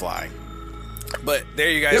it on the fly. But there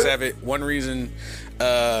you guys Yep. have it. One reason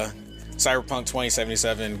Cyberpunk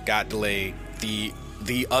 2077 got delayed.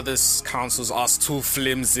 The other consoles are too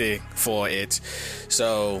flimsy for it.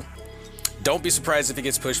 So don't be surprised if it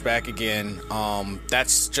gets pushed back again.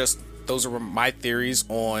 That's just those are my theories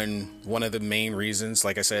on one of the main reasons.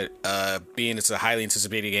 Like I said, being it's a highly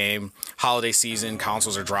anticipated game, holiday season,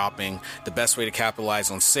 consoles are dropping. The best way to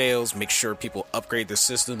capitalize on sales, make sure people upgrade their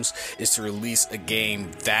systems, is to release a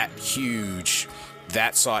game that huge,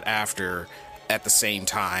 that sought after at the same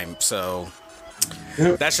time. So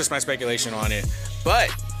that's just my speculation on it. But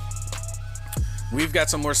we've got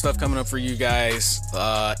some more stuff coming up for you guys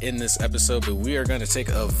in this episode, but we are going to take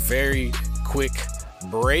a very quick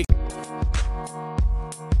break.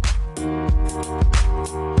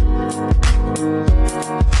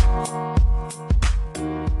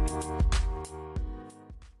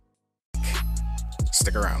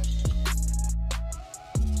 Stick around.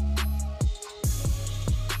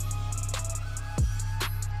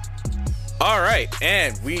 All right,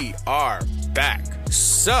 and we are back.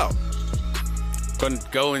 So, going to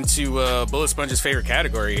go into Bullet Sponge's favorite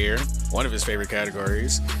category here. One of his favorite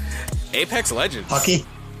categories, Apex Legends. Hockey?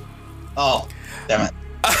 Oh, damn it.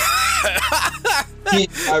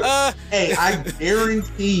 Hey, I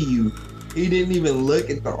guarantee you, he didn't even look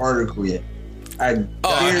at the article yet. I'm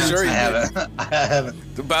sure I haven't. I've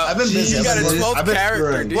been busy. You got a 12th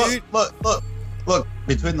character, dude. Look.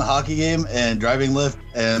 Between the hockey game and driving Lyft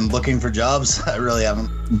and looking for jobs, I really haven't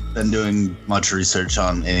been doing much research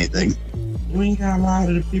on anything. You ain't got a lot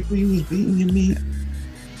of the people you was beating your meat.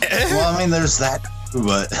 Well, I mean, there's that,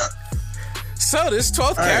 but... So, this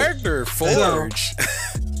 12th character, Forge.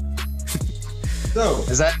 So,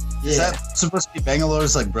 is that supposed to be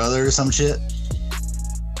Bangalore's, like, brother or some shit?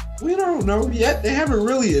 We don't know yet. They haven't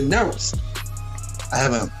really announced. I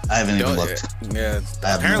haven't even looked. Yeah,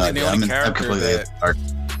 apparently the only character that...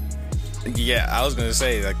 Yeah, I was gonna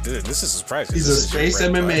say, like, this is surprising. He's a space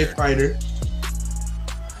MMA fighter.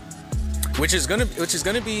 Which is gonna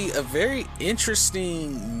be a very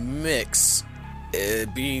interesting mix,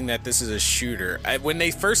 being that this is a shooter. When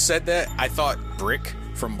they first said that, I thought Brick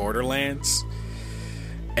from Borderlands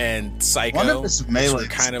and Psycho. One of his melee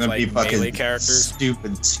kind of like melee characters,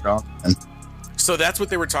 stupid strong. So that's what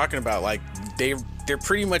they were talking about. Like they're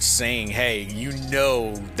pretty much saying, hey, you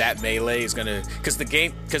know that melee is gonna, because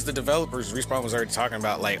the developers, Respawn was already talking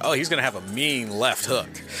about, like, oh, he's gonna have a mean left hook,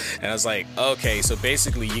 and I was like, okay, so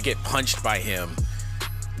basically you get punched by him,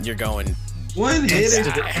 you're going one hit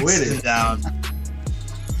and quit it down.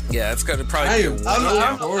 Yeah, it's gonna probably be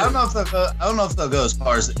I don't know if they'll go as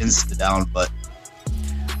far as insta down, but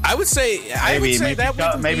I would say maybe that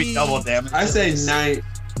would be double damage. I say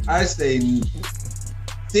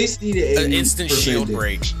 60 to 80. An instant shield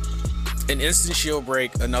break. An instant shield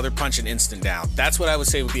break, another punch, and instant down. That's what I would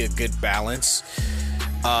say would be a good balance.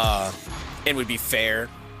 And would be fair.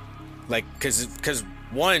 Like, because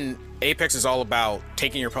one, Apex is all about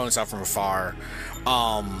taking your opponents out from afar.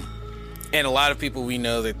 And a lot of people, we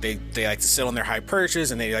know that they like to sit on their high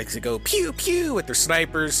perches and they like to go pew pew with their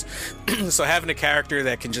snipers. So having a character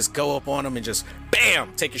that can just go up on them and just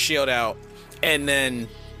bam, take your shield out. And then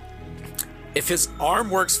if his arm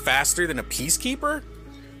works faster than a Peacekeeper,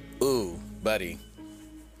 ooh, buddy.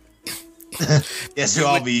 Yes,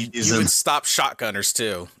 you would stop shotgunners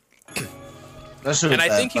too. And I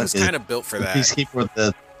think he was kind of built for that. Peacekeeper with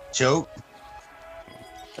the choke,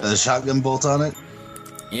 the shotgun bolt on it.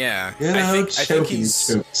 Yeah, I think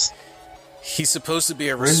he's supposed to be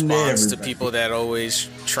a response to people that always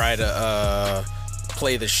try to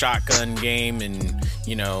play the shotgun game, and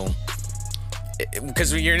you know,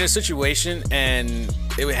 because when you're in a situation, and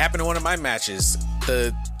it would happen in one of my matches,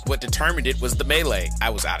 what determined it was the melee. I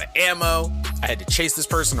was out of ammo, I had to chase this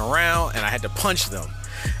person around, and I had to punch them.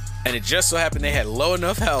 And it just so happened they had low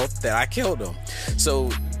enough health that I killed them. So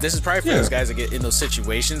this is probably for those guys that get in those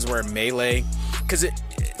situations where melee, because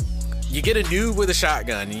you get a noob with a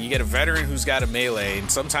shotgun and you get a veteran who's got a melee,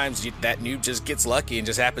 and sometimes that noob just gets lucky and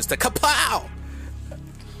just happens to kapow.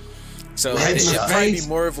 So it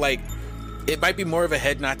might be more of a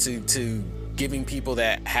head nod to giving people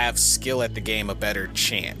that have skill at the game a better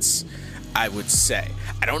chance, I would say.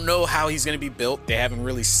 I don't know how he's going to be built. They haven't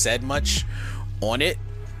really said much on it.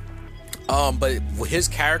 But his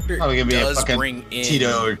character does bring in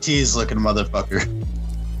Tito Ortiz looking motherfucker.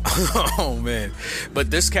 Oh man, but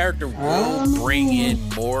this character will bring in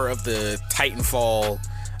more of the Titanfall,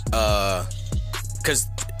 because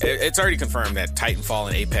it's already confirmed that Titanfall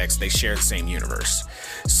and Apex, they share the same universe.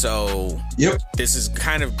 So this is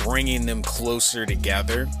kind of bringing them closer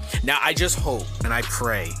together. Now I just hope and I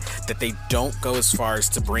pray that they don't go as far as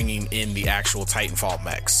to bringing in the actual Titanfall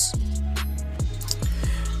mechs.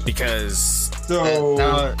 Because hold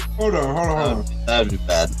on. That'd be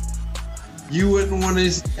bad. You wouldn't want to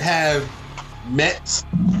have mechs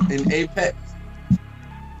in Apex?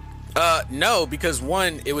 No, because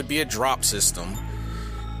one, it would be a drop system.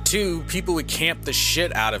 2, people would camp the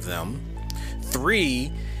shit out of them.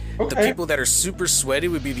 3, the people that are super sweaty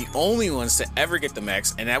would be the only ones to ever get the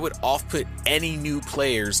mechs, and that would off-put any new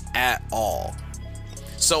players at all.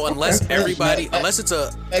 So unless unless it's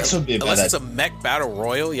a mech battle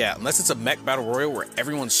royal, unless it's a mech battle royal where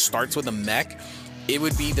everyone starts with a mech, it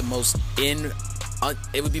would be the most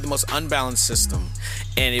unbalanced system,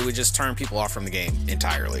 and it would just turn people off from the game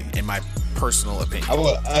entirely, in my personal opinion.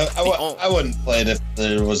 I wouldn't play it if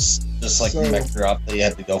there was just like a mech drop that you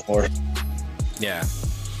had to go for. Yeah.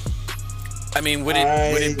 I mean, would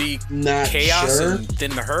it be chaos and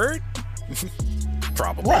then the herd?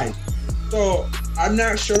 Probably. Right. So I'm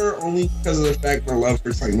not sure, only because of the fact my love for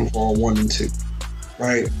Titanfall 1 and 2.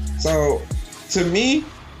 Right. So to me,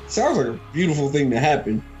 it sounds like a beautiful thing to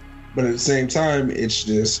happen, but at the same time, it's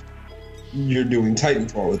just you're doing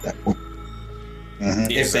Titanfall at that point.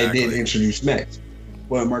 Mm-hmm. If they did introduce mechs.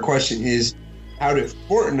 But my question is, how did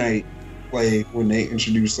Fortnite play when they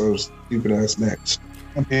introduced those stupid ass mechs?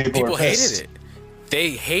 People hated it.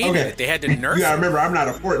 They hated it. They had to nerf it. You gotta remember, I'm not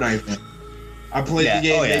a Fortnite fan. I played the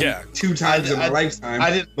game 2 times in my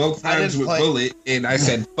lifetime. Both times with Bullet, and I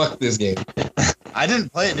said, "Fuck this game." I didn't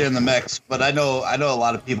play it during the mechs, but I know a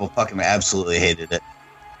lot of people fucking absolutely hated it.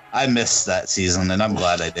 I missed that season, and I'm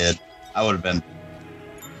glad I did. I would have been.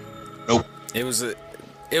 Nope. It was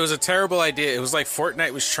a terrible idea. It was like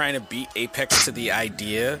Fortnite was trying to beat Apex to the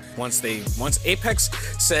idea. Once Apex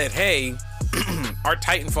said, "Hey, our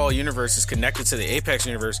Titanfall universe is connected to the Apex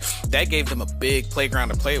universe," that gave them a big playground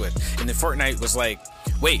to play with. And then Fortnite was like,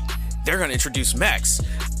 "Wait, they're going to introduce mechs.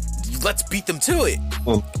 Let's beat them to it."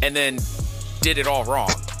 Well, and then did it all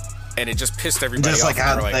wrong. And it just pissed everybody off.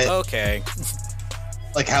 Okay.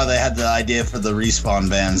 Like how they had the idea for the respawn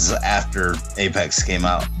vans after Apex came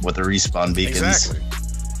out with the respawn beacons. Exactly.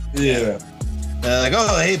 Yeah. They're like,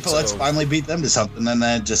 oh, hey, let's finally beat them to something, and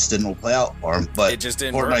then it just didn't play out for them. But it just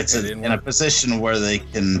didn't Fortnite's in a position where they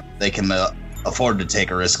can afford to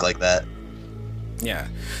take a risk like that. Yeah.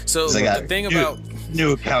 So the thing about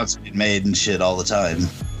new accounts being made and shit all the time.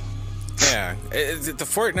 Yeah, the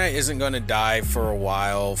Fortnite isn't going to die for a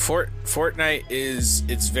while. Fortnite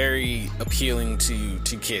it's very appealing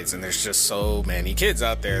to kids, and there's just so many kids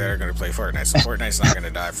out there that are going to play Fortnite. So Fortnite's not going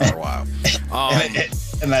to die for a while.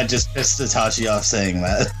 And that just pissed Itachi off saying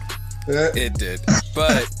that. It did,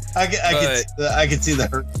 but I could see the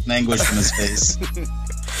hurt and anguish in his face.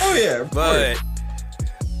 Oh yeah,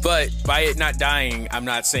 but by it not dying, I'm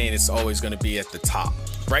not saying it's always going to be at the top.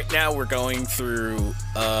 Right now, we're going through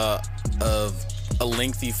a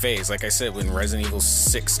lengthy phase. Like I said, when Resident Evil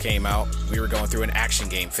 6 came out, we were going through an action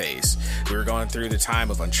game phase. We were going through the time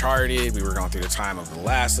of Uncharted. We were going through the time of The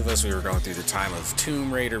Last of Us. We were going through the time of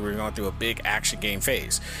Tomb Raider. We were going through a big action game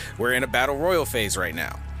phase. We're in a Battle Royale phase right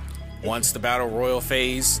now. Once the Battle Royale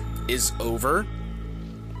phase is over,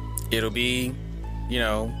 it'll be,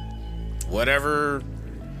 whatever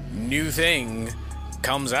new thing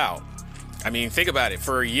comes out. I mean, think about it.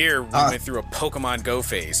 For a year, we went through a Pokemon Go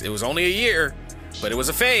phase. It was only a year, but it was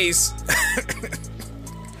a phase.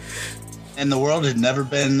 And the world had never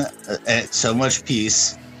been at so much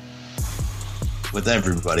peace with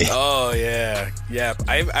everybody. Oh, yeah. Yeah.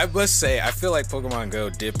 I must say, I feel like Pokemon Go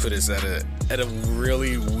did put us at a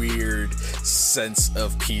really weird sense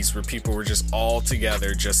of peace where people were just all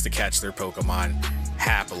together just to catch their Pokemon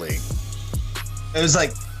happily.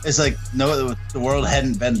 It's like no, the world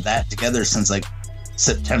hadn't been that together since like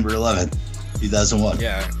September 11th, 2001.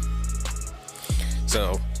 Yeah.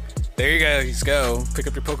 So there you guys go. Pick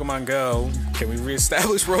up your Pokemon Go. Can we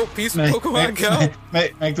reestablish world peace with Pokemon Go?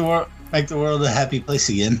 Make the world a happy place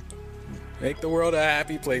again. Make the world a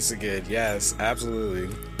happy place again. Yes,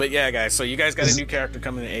 absolutely. But yeah, guys. So you guys got a new character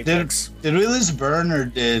coming in Apex. Did we lose Burn,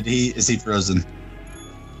 or is he frozen?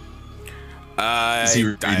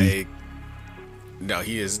 No,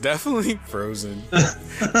 he is definitely frozen.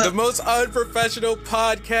 The most unprofessional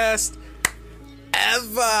podcast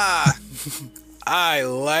ever. I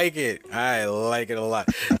like it. I like it a lot.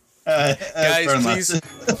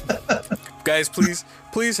 Guys,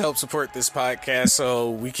 please help support this podcast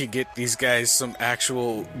so we can get these guys some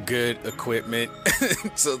actual good equipment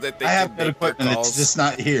so that they can good equipment. It's just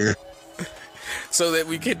not here. So that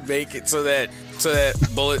we can make it so that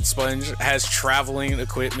Bullet Sponge has traveling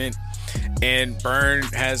equipment. And Burn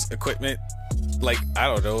has equipment like, I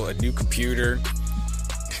don't know, a new computer.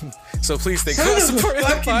 So please think about supporting the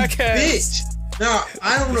podcast. Bitch. Now,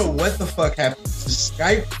 I don't know what the fuck happened.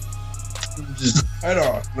 Skype just cut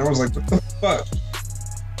off. And I was like, what the fuck?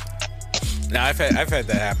 Now, I've had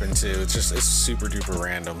that happen too. It's super duper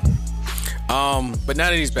random. But now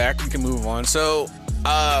that he's back, we can move on. So,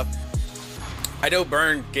 I know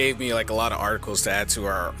Byrne gave me like a lot of articles to add to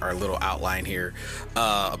our little outline here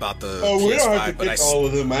about the PS5. We don't have to pick all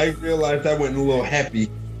of them. I realized I went a little happy.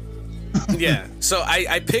 Yeah. So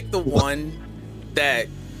I picked the one that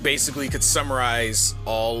basically could summarize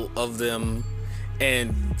all of them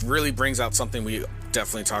and really brings out something we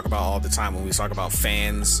definitely talk about all the time when we talk about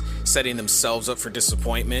fans setting themselves up for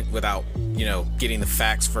disappointment without, getting the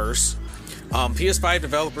facts first. PS5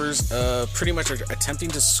 developers pretty much are attempting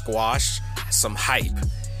to squash some hype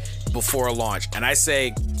before a launch. And I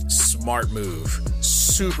say smart move.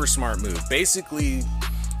 Super smart move. Basically,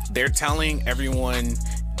 they're telling everyone,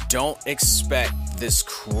 don't expect this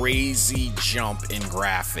crazy jump in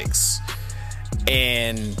graphics.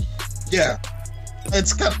 And yeah,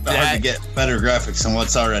 it's kind of hard to get better graphics than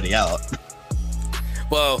what's already out.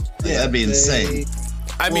 Well, yeah, that'd be insane.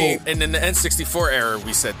 I mean, and in the N64 era,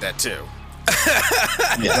 we said that too.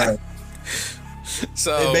 Yeah.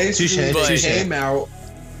 So they basically came out,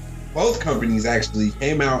 both companies actually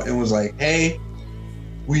came out and was like, hey,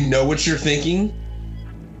 we know what you're thinking.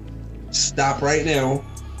 Stop right now.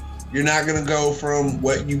 You're not going to go from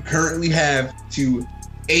what you currently have to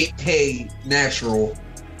 8K natural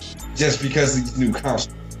just because of these new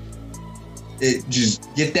consoles. Just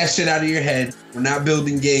get that shit out of your head. We're not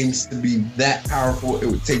building games to be that powerful. It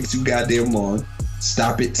would take too goddamn long.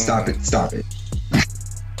 Stop it, stop it, stop it.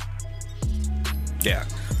 Yeah.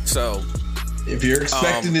 So if you're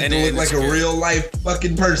expecting it to look like a real life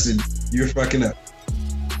fucking person, you're fucking up.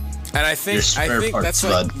 And I think that's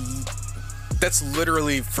like that's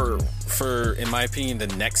literally for in my opinion the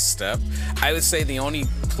next step. I would say the only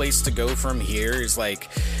place to go from here is like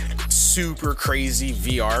super crazy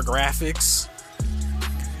VR graphics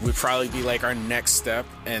would probably be like our next step,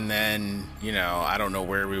 and then I don't know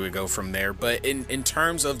where we would go from there. But in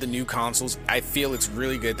terms of the new consoles, I feel it's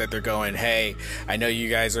really good that they're going, hey, I know you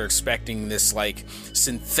guys are expecting this like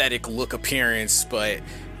synthetic look appearance, but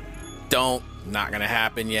not gonna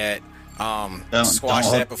happen yet. Squash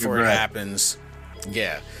that before it happens.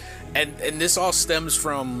 Yeah. And this all stems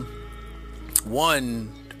from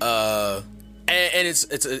one and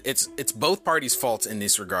it's both parties' faults in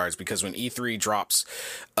this regards, because when E3 drops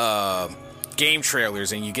game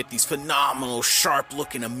trailers and you get these phenomenal, sharp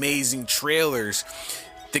looking, amazing trailers,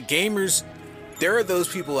 the gamers, there are those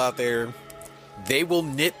people out there, they will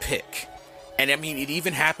nitpick. And I mean, it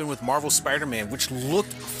even happened with Marvel Spider-Man, which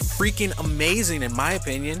looked freaking amazing in my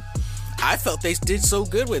opinion. I felt they did so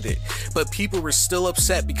good with it, but people were still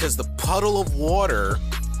upset because the puddle of water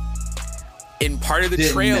in part of the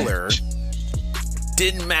trailer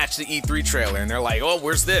didn't match the E3 trailer, and they're like, "Oh,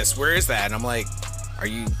 where's this? Where is that?" And I'm like, "Are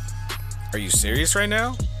you serious right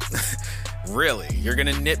now? Really? You're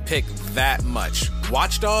gonna nitpick that much?"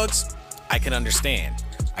 Watch Dogs, I can understand.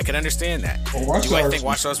 I can understand that. Well, Do I think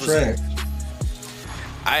Watch Dogs was?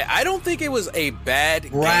 I don't think it was a bad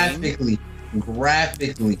game.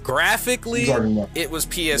 Graphically, it was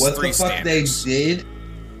PS3 What the fuck standards. they did,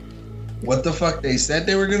 what the fuck they said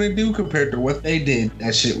they were gonna do compared to what they did,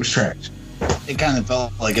 that shit was trash. It kind of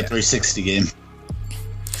felt like a 360 game.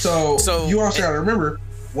 So you also gotta remember,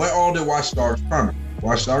 what all did Watch Dogs promise?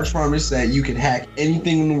 Watch Dogs promised that you could hack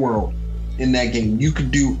anything in the world in that game. You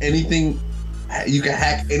could do anything, you could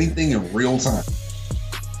hack anything in real time.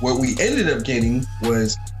 What we ended up getting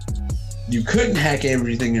was you couldn't hack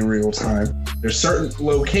everything in real time. There's certain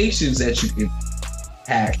locations that you could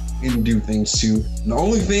hack and do things to. The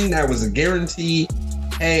only thing that was a guarantee,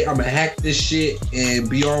 hey, I'm gonna hack this shit and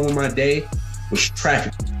be on with my day, was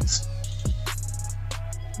traffic lights.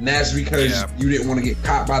 And that's because you didn't want to get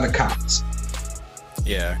caught by the cops.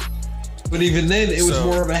 Yeah. But even then, it was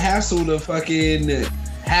more of a hassle to fucking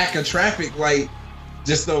hack a traffic light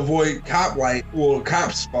just to avoid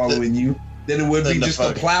cops following you. Then it would be just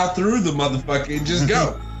to plow through the motherfucker and just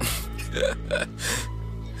go.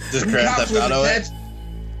 Just grab that auto it.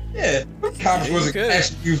 Yeah, cops wasn't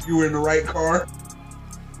catching you if you were in the right car.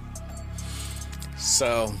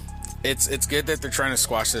 So, it's good that they're trying to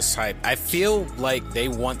squash this hype. I feel like they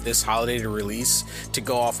want this holiday to release to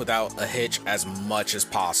go off without a hitch as much as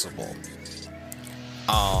possible.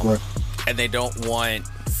 Right. And they don't want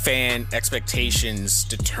fan expectations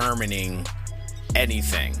determining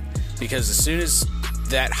anything. Because as soon as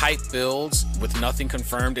that hype builds with nothing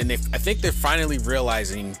confirmed, and I think they're finally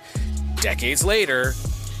realizing decades later,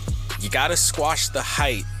 you gotta squash the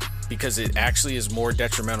hype because it actually is more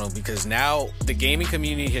detrimental, because now the gaming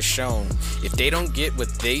community has shown if they don't get what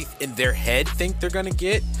they in their head think they're gonna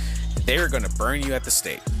get, they're gonna burn you at the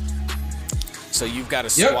stake. So you've got to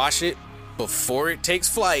squash it before it takes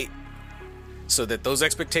flight so that those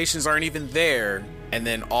expectations aren't even there, and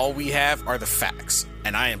then all we have are the facts.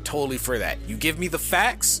 And I am totally for that. You give me the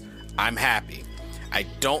facts, I'm happy. I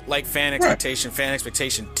don't like fan expectation. Right. Fan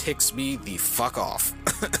expectation ticks me the fuck off.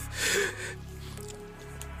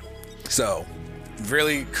 So,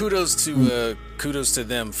 really, kudos to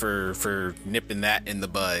them for nipping that in the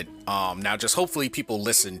bud. Now, just hopefully people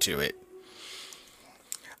listen to it.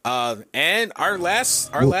 And our last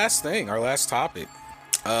topic.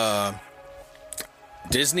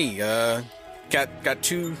 Disney got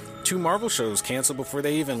two Marvel shows canceled before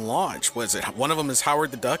they even launch. Was it one of them is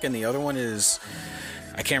Howard the Duck and the other one is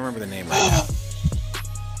I can't remember the name right now.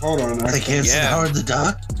 Hold on, they canceled Howard the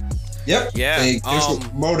Duck. Yep. Yeah. They canceled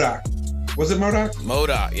MODOK. Was it MODOK?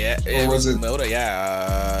 MODOK, yeah. Or was it MODOK?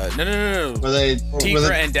 Yeah. No. Were they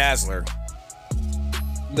Tigra and Dazzler?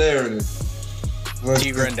 There it is.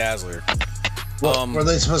 Tigra and Dazzler. Were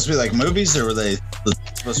they supposed to be like movies, or were they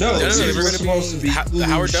supposed to be? No, they were supposed to be. The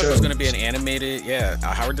Howard Duck was going to be an animated. Yeah,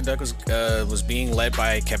 Howard the Duck was being led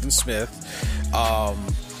by Kevin Smith.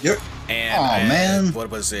 Yep. And man, what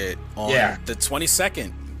was it on the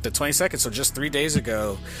 22nd? The 22nd. So just 3 days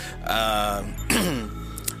ago,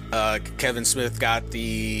 Kevin Smith got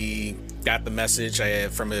the message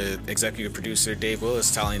from an executive producer, Dave Willis,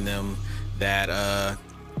 telling them that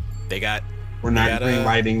we're not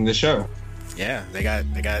greenlighting the show. Yeah,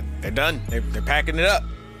 they're done. They're packing it up.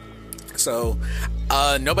 So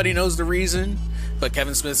nobody knows the reason, but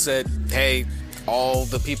Kevin Smith said, hey, all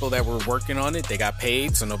the people that were working on it, they got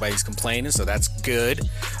paid, so nobody's complaining, so that's good.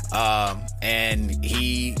 And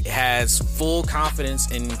he has full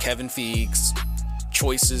confidence in Kevin Feige's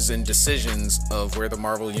choices and decisions of where the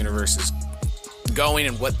Marvel Universe is going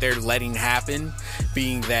and what they're letting happen,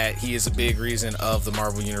 being that he is a big reason of the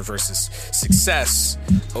Marvel Universe's success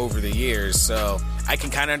over the years. So I can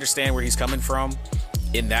kind of understand where he's coming from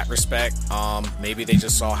in that respect. Maybe they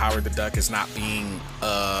just saw Howard the Duck as not being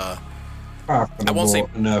I won't say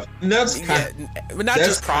enough. And that's but not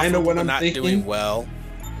just profitable, what I'm not thinking. Doing well.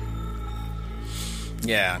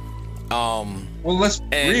 Yeah. Well, let's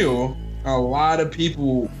be real. A lot of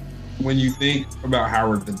people, when you think about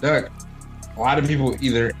Howard the Duck, a lot of people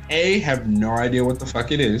either A, have no idea what the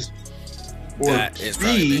fuck it is, or that is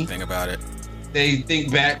probably the big thing about it. They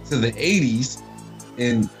think back to the 80s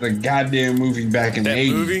and the goddamn movie back in the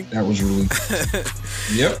 80s movie? That was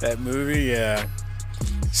released. Yep. That movie, yeah.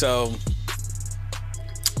 So,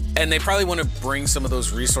 and they probably want to bring some of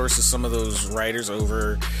those resources, some of those writers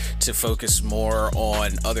over to focus more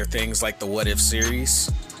on other things like the What If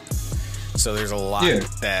series. So there's a lot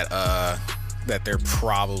that they're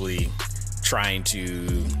probably trying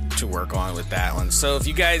to work on with that one. So if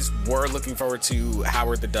you guys were looking forward to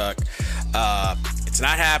Howard the Duck, it's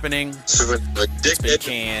not happening. It's been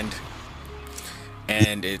canned,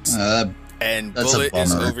 and it's and Bullet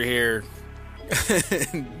is over here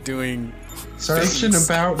doing searching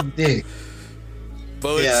about dick.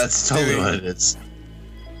 Bullet's that's totally what it is.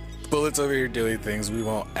 Bullet's over here doing things. We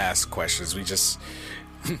won't ask questions. We just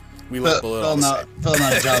we let Bullet filling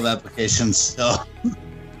out job applications still.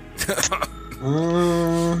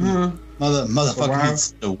 Motherfucker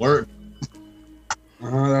needs to work.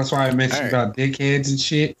 That's why I mentioned about dickheads and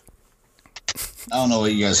shit. I don't know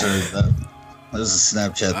what you guys heard. That was a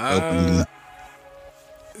Snapchat open.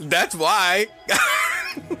 That's why.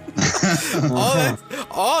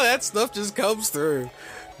 all that stuff just comes through.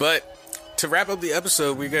 But to wrap up the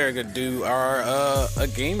episode, we're gonna do our a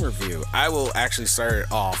game review. I will actually start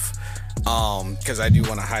it off because I do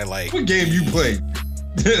want to highlight what game you played.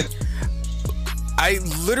 I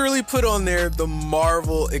literally put on there the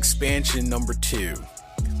Marvel expansion number 2.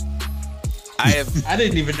 I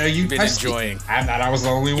didn't even know you been enjoying. I thought I was the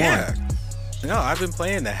only one. No, I've been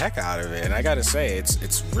playing the heck out of it, and I gotta say,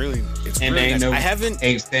 it's really nice.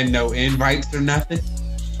 Ain't send no invites or nothing.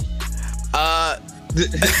 No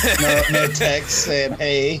text saying,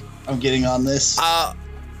 "Hey, I'm getting on this."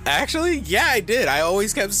 Actually, yeah, I did. I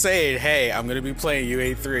always kept saying, "Hey, I'm gonna be playing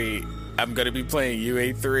UA3. I'm gonna be playing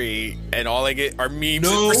UA3," and all I get are memes.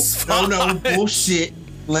 No, bullshit.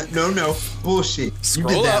 No, bullshit.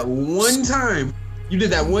 Scroll you did that up. one time. You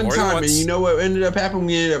did that one time, and you know what ended up happening?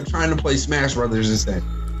 We ended up trying to play Smash Brothers instead.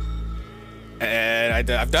 And I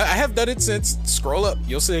have done it since. Scroll up,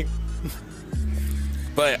 you'll see.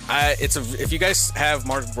 But if you guys have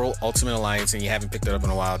Marvel Ultimate Alliance and you haven't picked it up in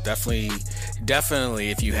a while, definitely,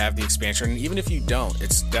 if you have the expansion, and even if you don't,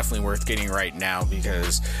 it's definitely worth getting right now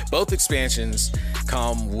because both expansions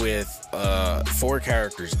come with 4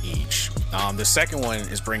 characters each. The second one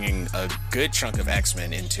is bringing a good chunk of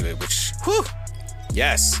X-Men into it, which,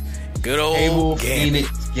 yes, good old Cable, Gambit.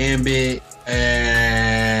 Phoenix, Gambit,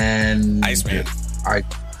 and and Iceman.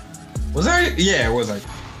 Yeah, it was like.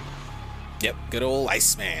 Yep, good old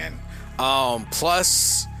Iceman.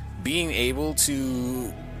 Plus being able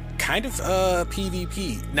to kind of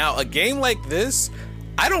PvP. Now, a game like this,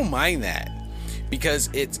 I don't mind that because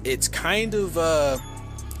it's kind of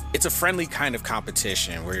it's a friendly kind of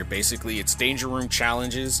competition where basically it's danger room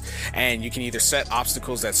challenges, and you can either set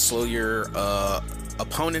obstacles that slow your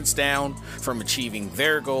opponents down from achieving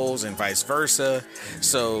their goals and vice versa.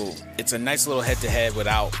 So it's a nice little head-to-head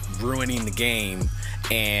without ruining the game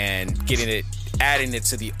and adding it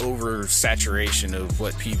to the oversaturation of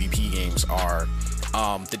what PvP games are.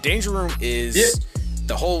 The danger room is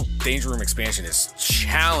the whole danger room expansion is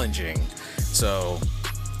challenging, so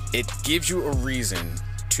it gives you a reason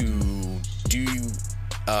to do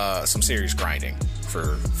some serious grinding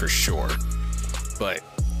for sure. But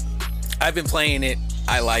I've been playing it.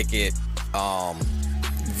 I like it.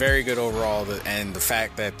 Very good overall, and the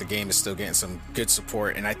fact that the game is still getting some good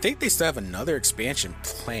support, and I think they still have another expansion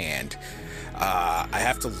planned. I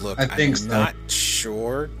have to look. I think I'm not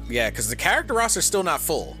sure. Yeah, because the character roster is still not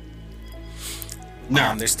full.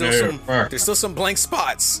 No, there's still some blank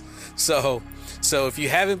spots. So if you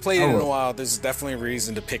haven't played it in a while, there's definitely a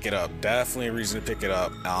reason to pick it up.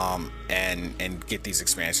 And get these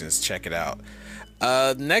expansions. Check it out.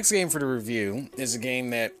 Next game for the review is a game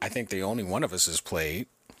that I think the only one of us has played,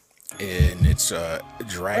 and it's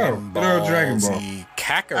Dragon Ball Z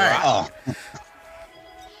Kakarot. Right.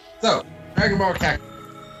 So, Dragon Ball Kakarot.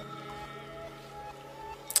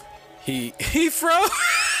 He froze.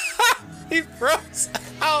 He froze.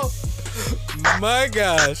 Oh my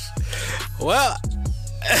gosh. Well,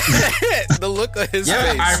 the look on his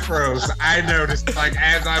face. I froze. I noticed, like,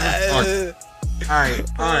 as I was talking. All right.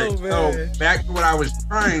 So back to what I was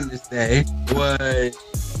trying to say was,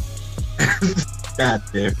 God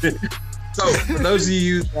damn it. So for those of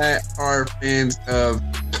you that are fans of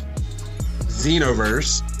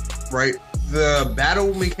Xenoverse, right? The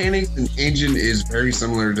battle mechanics and engine is very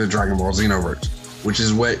similar to Dragon Ball Xenoverse, which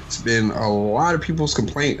is what's been a lot of people's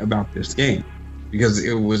complaint about this game, because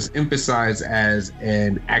it was emphasized as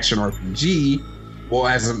an action RPG. Well,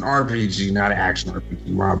 as an RPG, not an action RPG.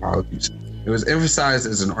 My apologies. It was emphasized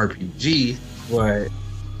as an RPG, but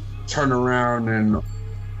turn around and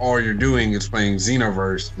all you're doing is playing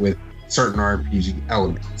Xenoverse with certain RPG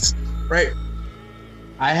elements, right?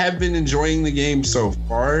 I have been enjoying the game so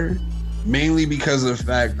far, mainly because of the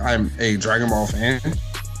fact I'm a Dragon Ball fan,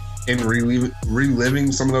 and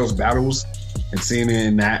reliving some of those battles and seeing it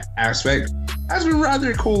in that aspect has been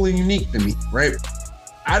rather cool and unique to me, right?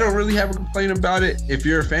 I don't really have a complaint about it. If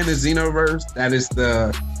you're a fan of Xenoverse, that is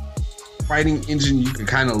the fighting engine you can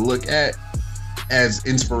kind of look at as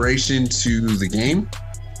inspiration to the game.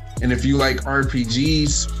 And if you like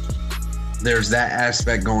RPGs, there's that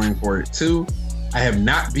aspect going for it too. I have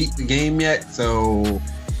not beat the game yet, so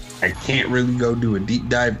I can't really go do a deep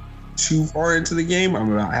dive too far into the game.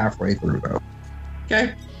 I'm about halfway through though.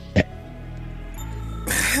 Okay.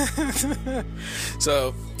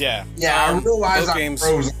 So yeah, I realize I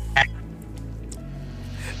froze.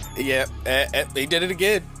 Yeah, he did it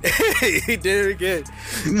again. He did it again.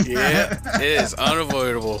 Yeah, it is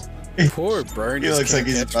unavoidable. Poor Burn. He looks like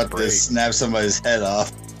he's about to snap somebody's head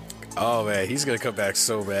off. Oh man, he's gonna come back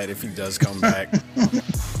so bad if he does come back.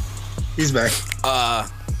 He's back.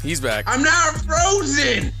 He's back. I'm not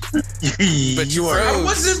frozen. But you are. I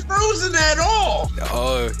wasn't frozen at all.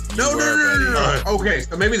 Oh no. Okay,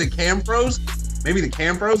 so maybe the cam froze.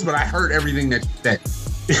 But I heard everything that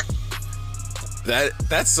you said.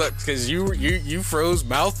 That sucks because you froze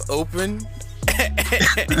mouth open.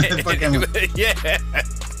 Yeah.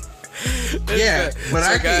 Yeah, but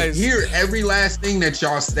so I can hear every last thing that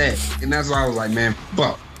y'all said, and that's why I was like, man,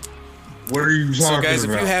 fuck. What are you talking about? So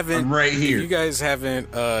guys, I'm right here. If you guys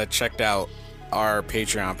haven't checked out our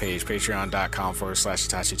Patreon page,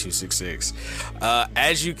 patreon.com/Itachi266.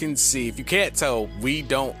 As you can see, if you can't tell, we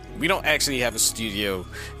don't actually have a studio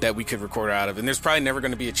that we could record out of, and there's probably never going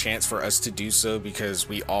to be a chance for us to do so because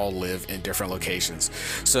we all live in different locations.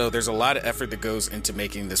 So there's a lot of effort that goes into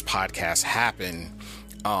making this podcast happen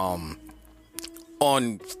on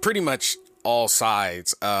pretty much all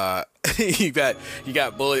sides. You got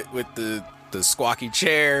Bullet with the squawky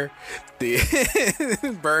chair. The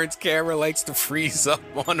Burns camera likes to freeze up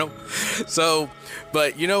on him. So,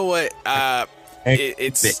 but you know what?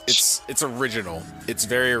 It's original. It's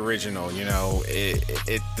very original. You know,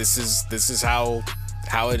 this is how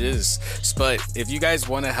it is. But if you guys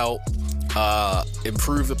want to help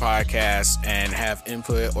improve the podcast and have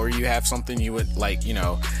input, or you have something you would like, you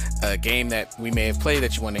know, a game that we may have played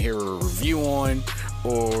that you want to hear a review on,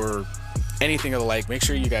 or anything of the like, make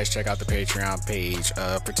sure you guys check out the Patreon page,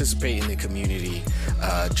 participate in the community,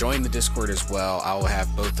 join the Discord as well. I will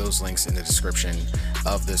have both those links in the description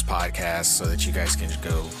of this podcast so that you guys can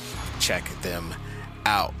go check them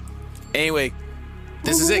out. Anyway,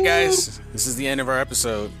 this is it, guys. This is the end of our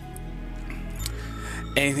episode.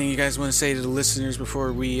 Anything you guys want to say to the listeners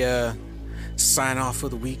before we sign off for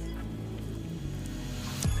the week?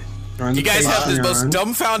 You guys have the most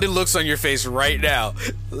dumbfounded looks on your face right now.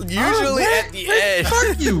 Usually at the end.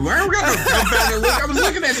 Fuck you. I don't got no dumbfounded look. I was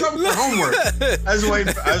looking at something for homework. I was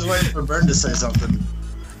waiting for Bern to say something.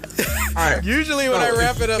 All right. Usually when I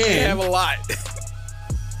wrap it up, we have a lot.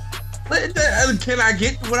 Can I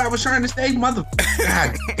get what I was trying to say? God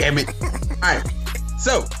damn it. All right.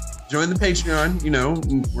 So, join the Patreon. You know,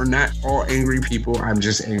 we're not all angry people. I'm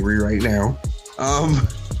just angry right now. Join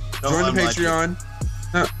the Patreon.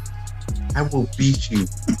 I will beat you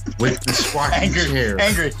with the squatting chair.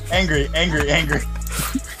 Angry.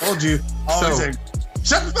 Told you. Always angry.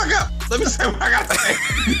 Shut the fuck up. Let me say what I got to say.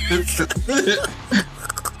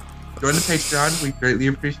 Join the Patreon. We greatly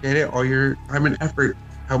appreciate it. All your time and effort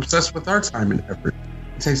helps us with our time and effort.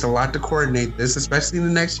 It takes a lot to coordinate this, especially in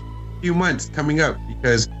the next few months coming up,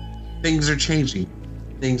 because things are changing.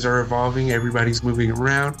 Things are evolving. Everybody's moving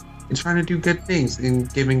around and trying to do good things and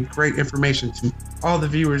giving great information to all the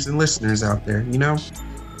viewers and listeners out there, you know?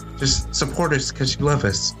 Just support us because you love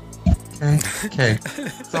us. Okay.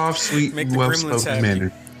 Soft, sweet, and well-spoken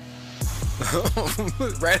manner.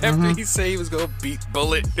 Right after he said he was going to beat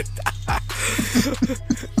Bullet.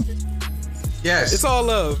 Yes. It's all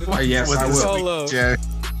love. Yes, I will. It's all love. Chair.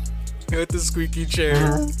 With the squeaky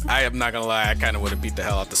chair. I am not going to lie. I kind of would have beat the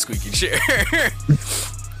hell out the squeaky chair.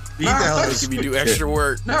 Give me do extra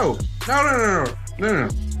work. No.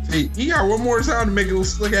 See, he got one more time to make a little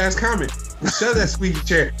slick ass comment. Shove that squeaky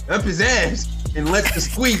chair up his ass and let the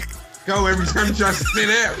squeak go every time he tries to sit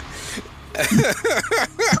out.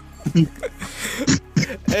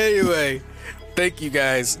 Anyway, thank you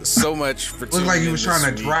guys so much for tuning in. Looked like he was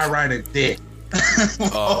trying to dry ride a dick.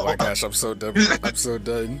 Oh my gosh, I'm so done.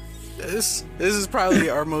 This is probably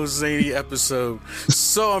our most zany episode.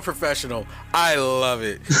 So unprofessional. I love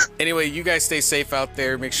it. Anyway, you guys stay safe out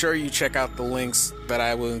there. Make sure you check out the links that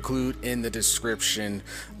I will include in the description.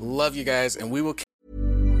 Love you guys, and we will.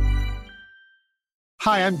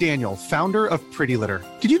 Hi, I'm Daniel, founder of Pretty Litter.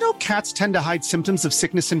 Did you know cats tend to hide symptoms of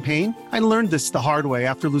sickness and pain? I learned this the hard way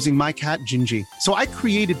after losing my cat, Gingy. So I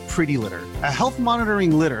created Pretty Litter, a health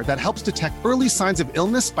monitoring litter that helps detect early signs of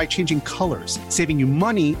illness by changing colors, saving you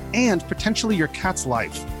money and potentially your cat's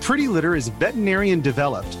life. Pretty Litter is veterinarian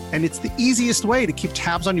developed, and it's the easiest way to keep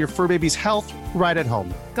tabs on your fur baby's health right at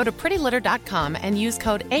home. Go to prettylitter.com and use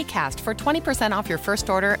code ACAST for 20% off your first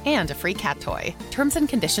order and a free cat toy. Terms and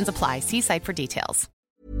conditions apply. See site for details.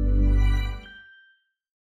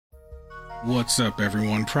 What's up,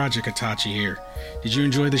 everyone? Project Itachi here. Did you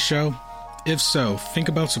enjoy the show? If so, think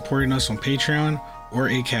about supporting us on Patreon or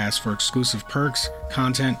Acast for exclusive perks,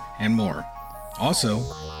 content, and more. Also,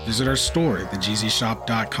 visit our store at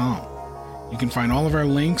thegzshop.com. You can find all of our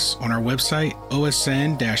links on our website,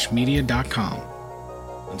 osn-media.com.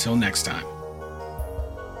 Until next time.